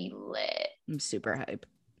going to be lit. I'm super hype.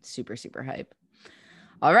 Super, super hype.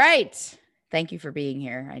 All right. Thank you for being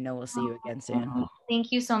here. I know we'll see you again soon.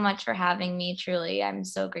 Thank you so much for having me. Truly, I'm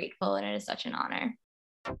so grateful, and it is such an honor.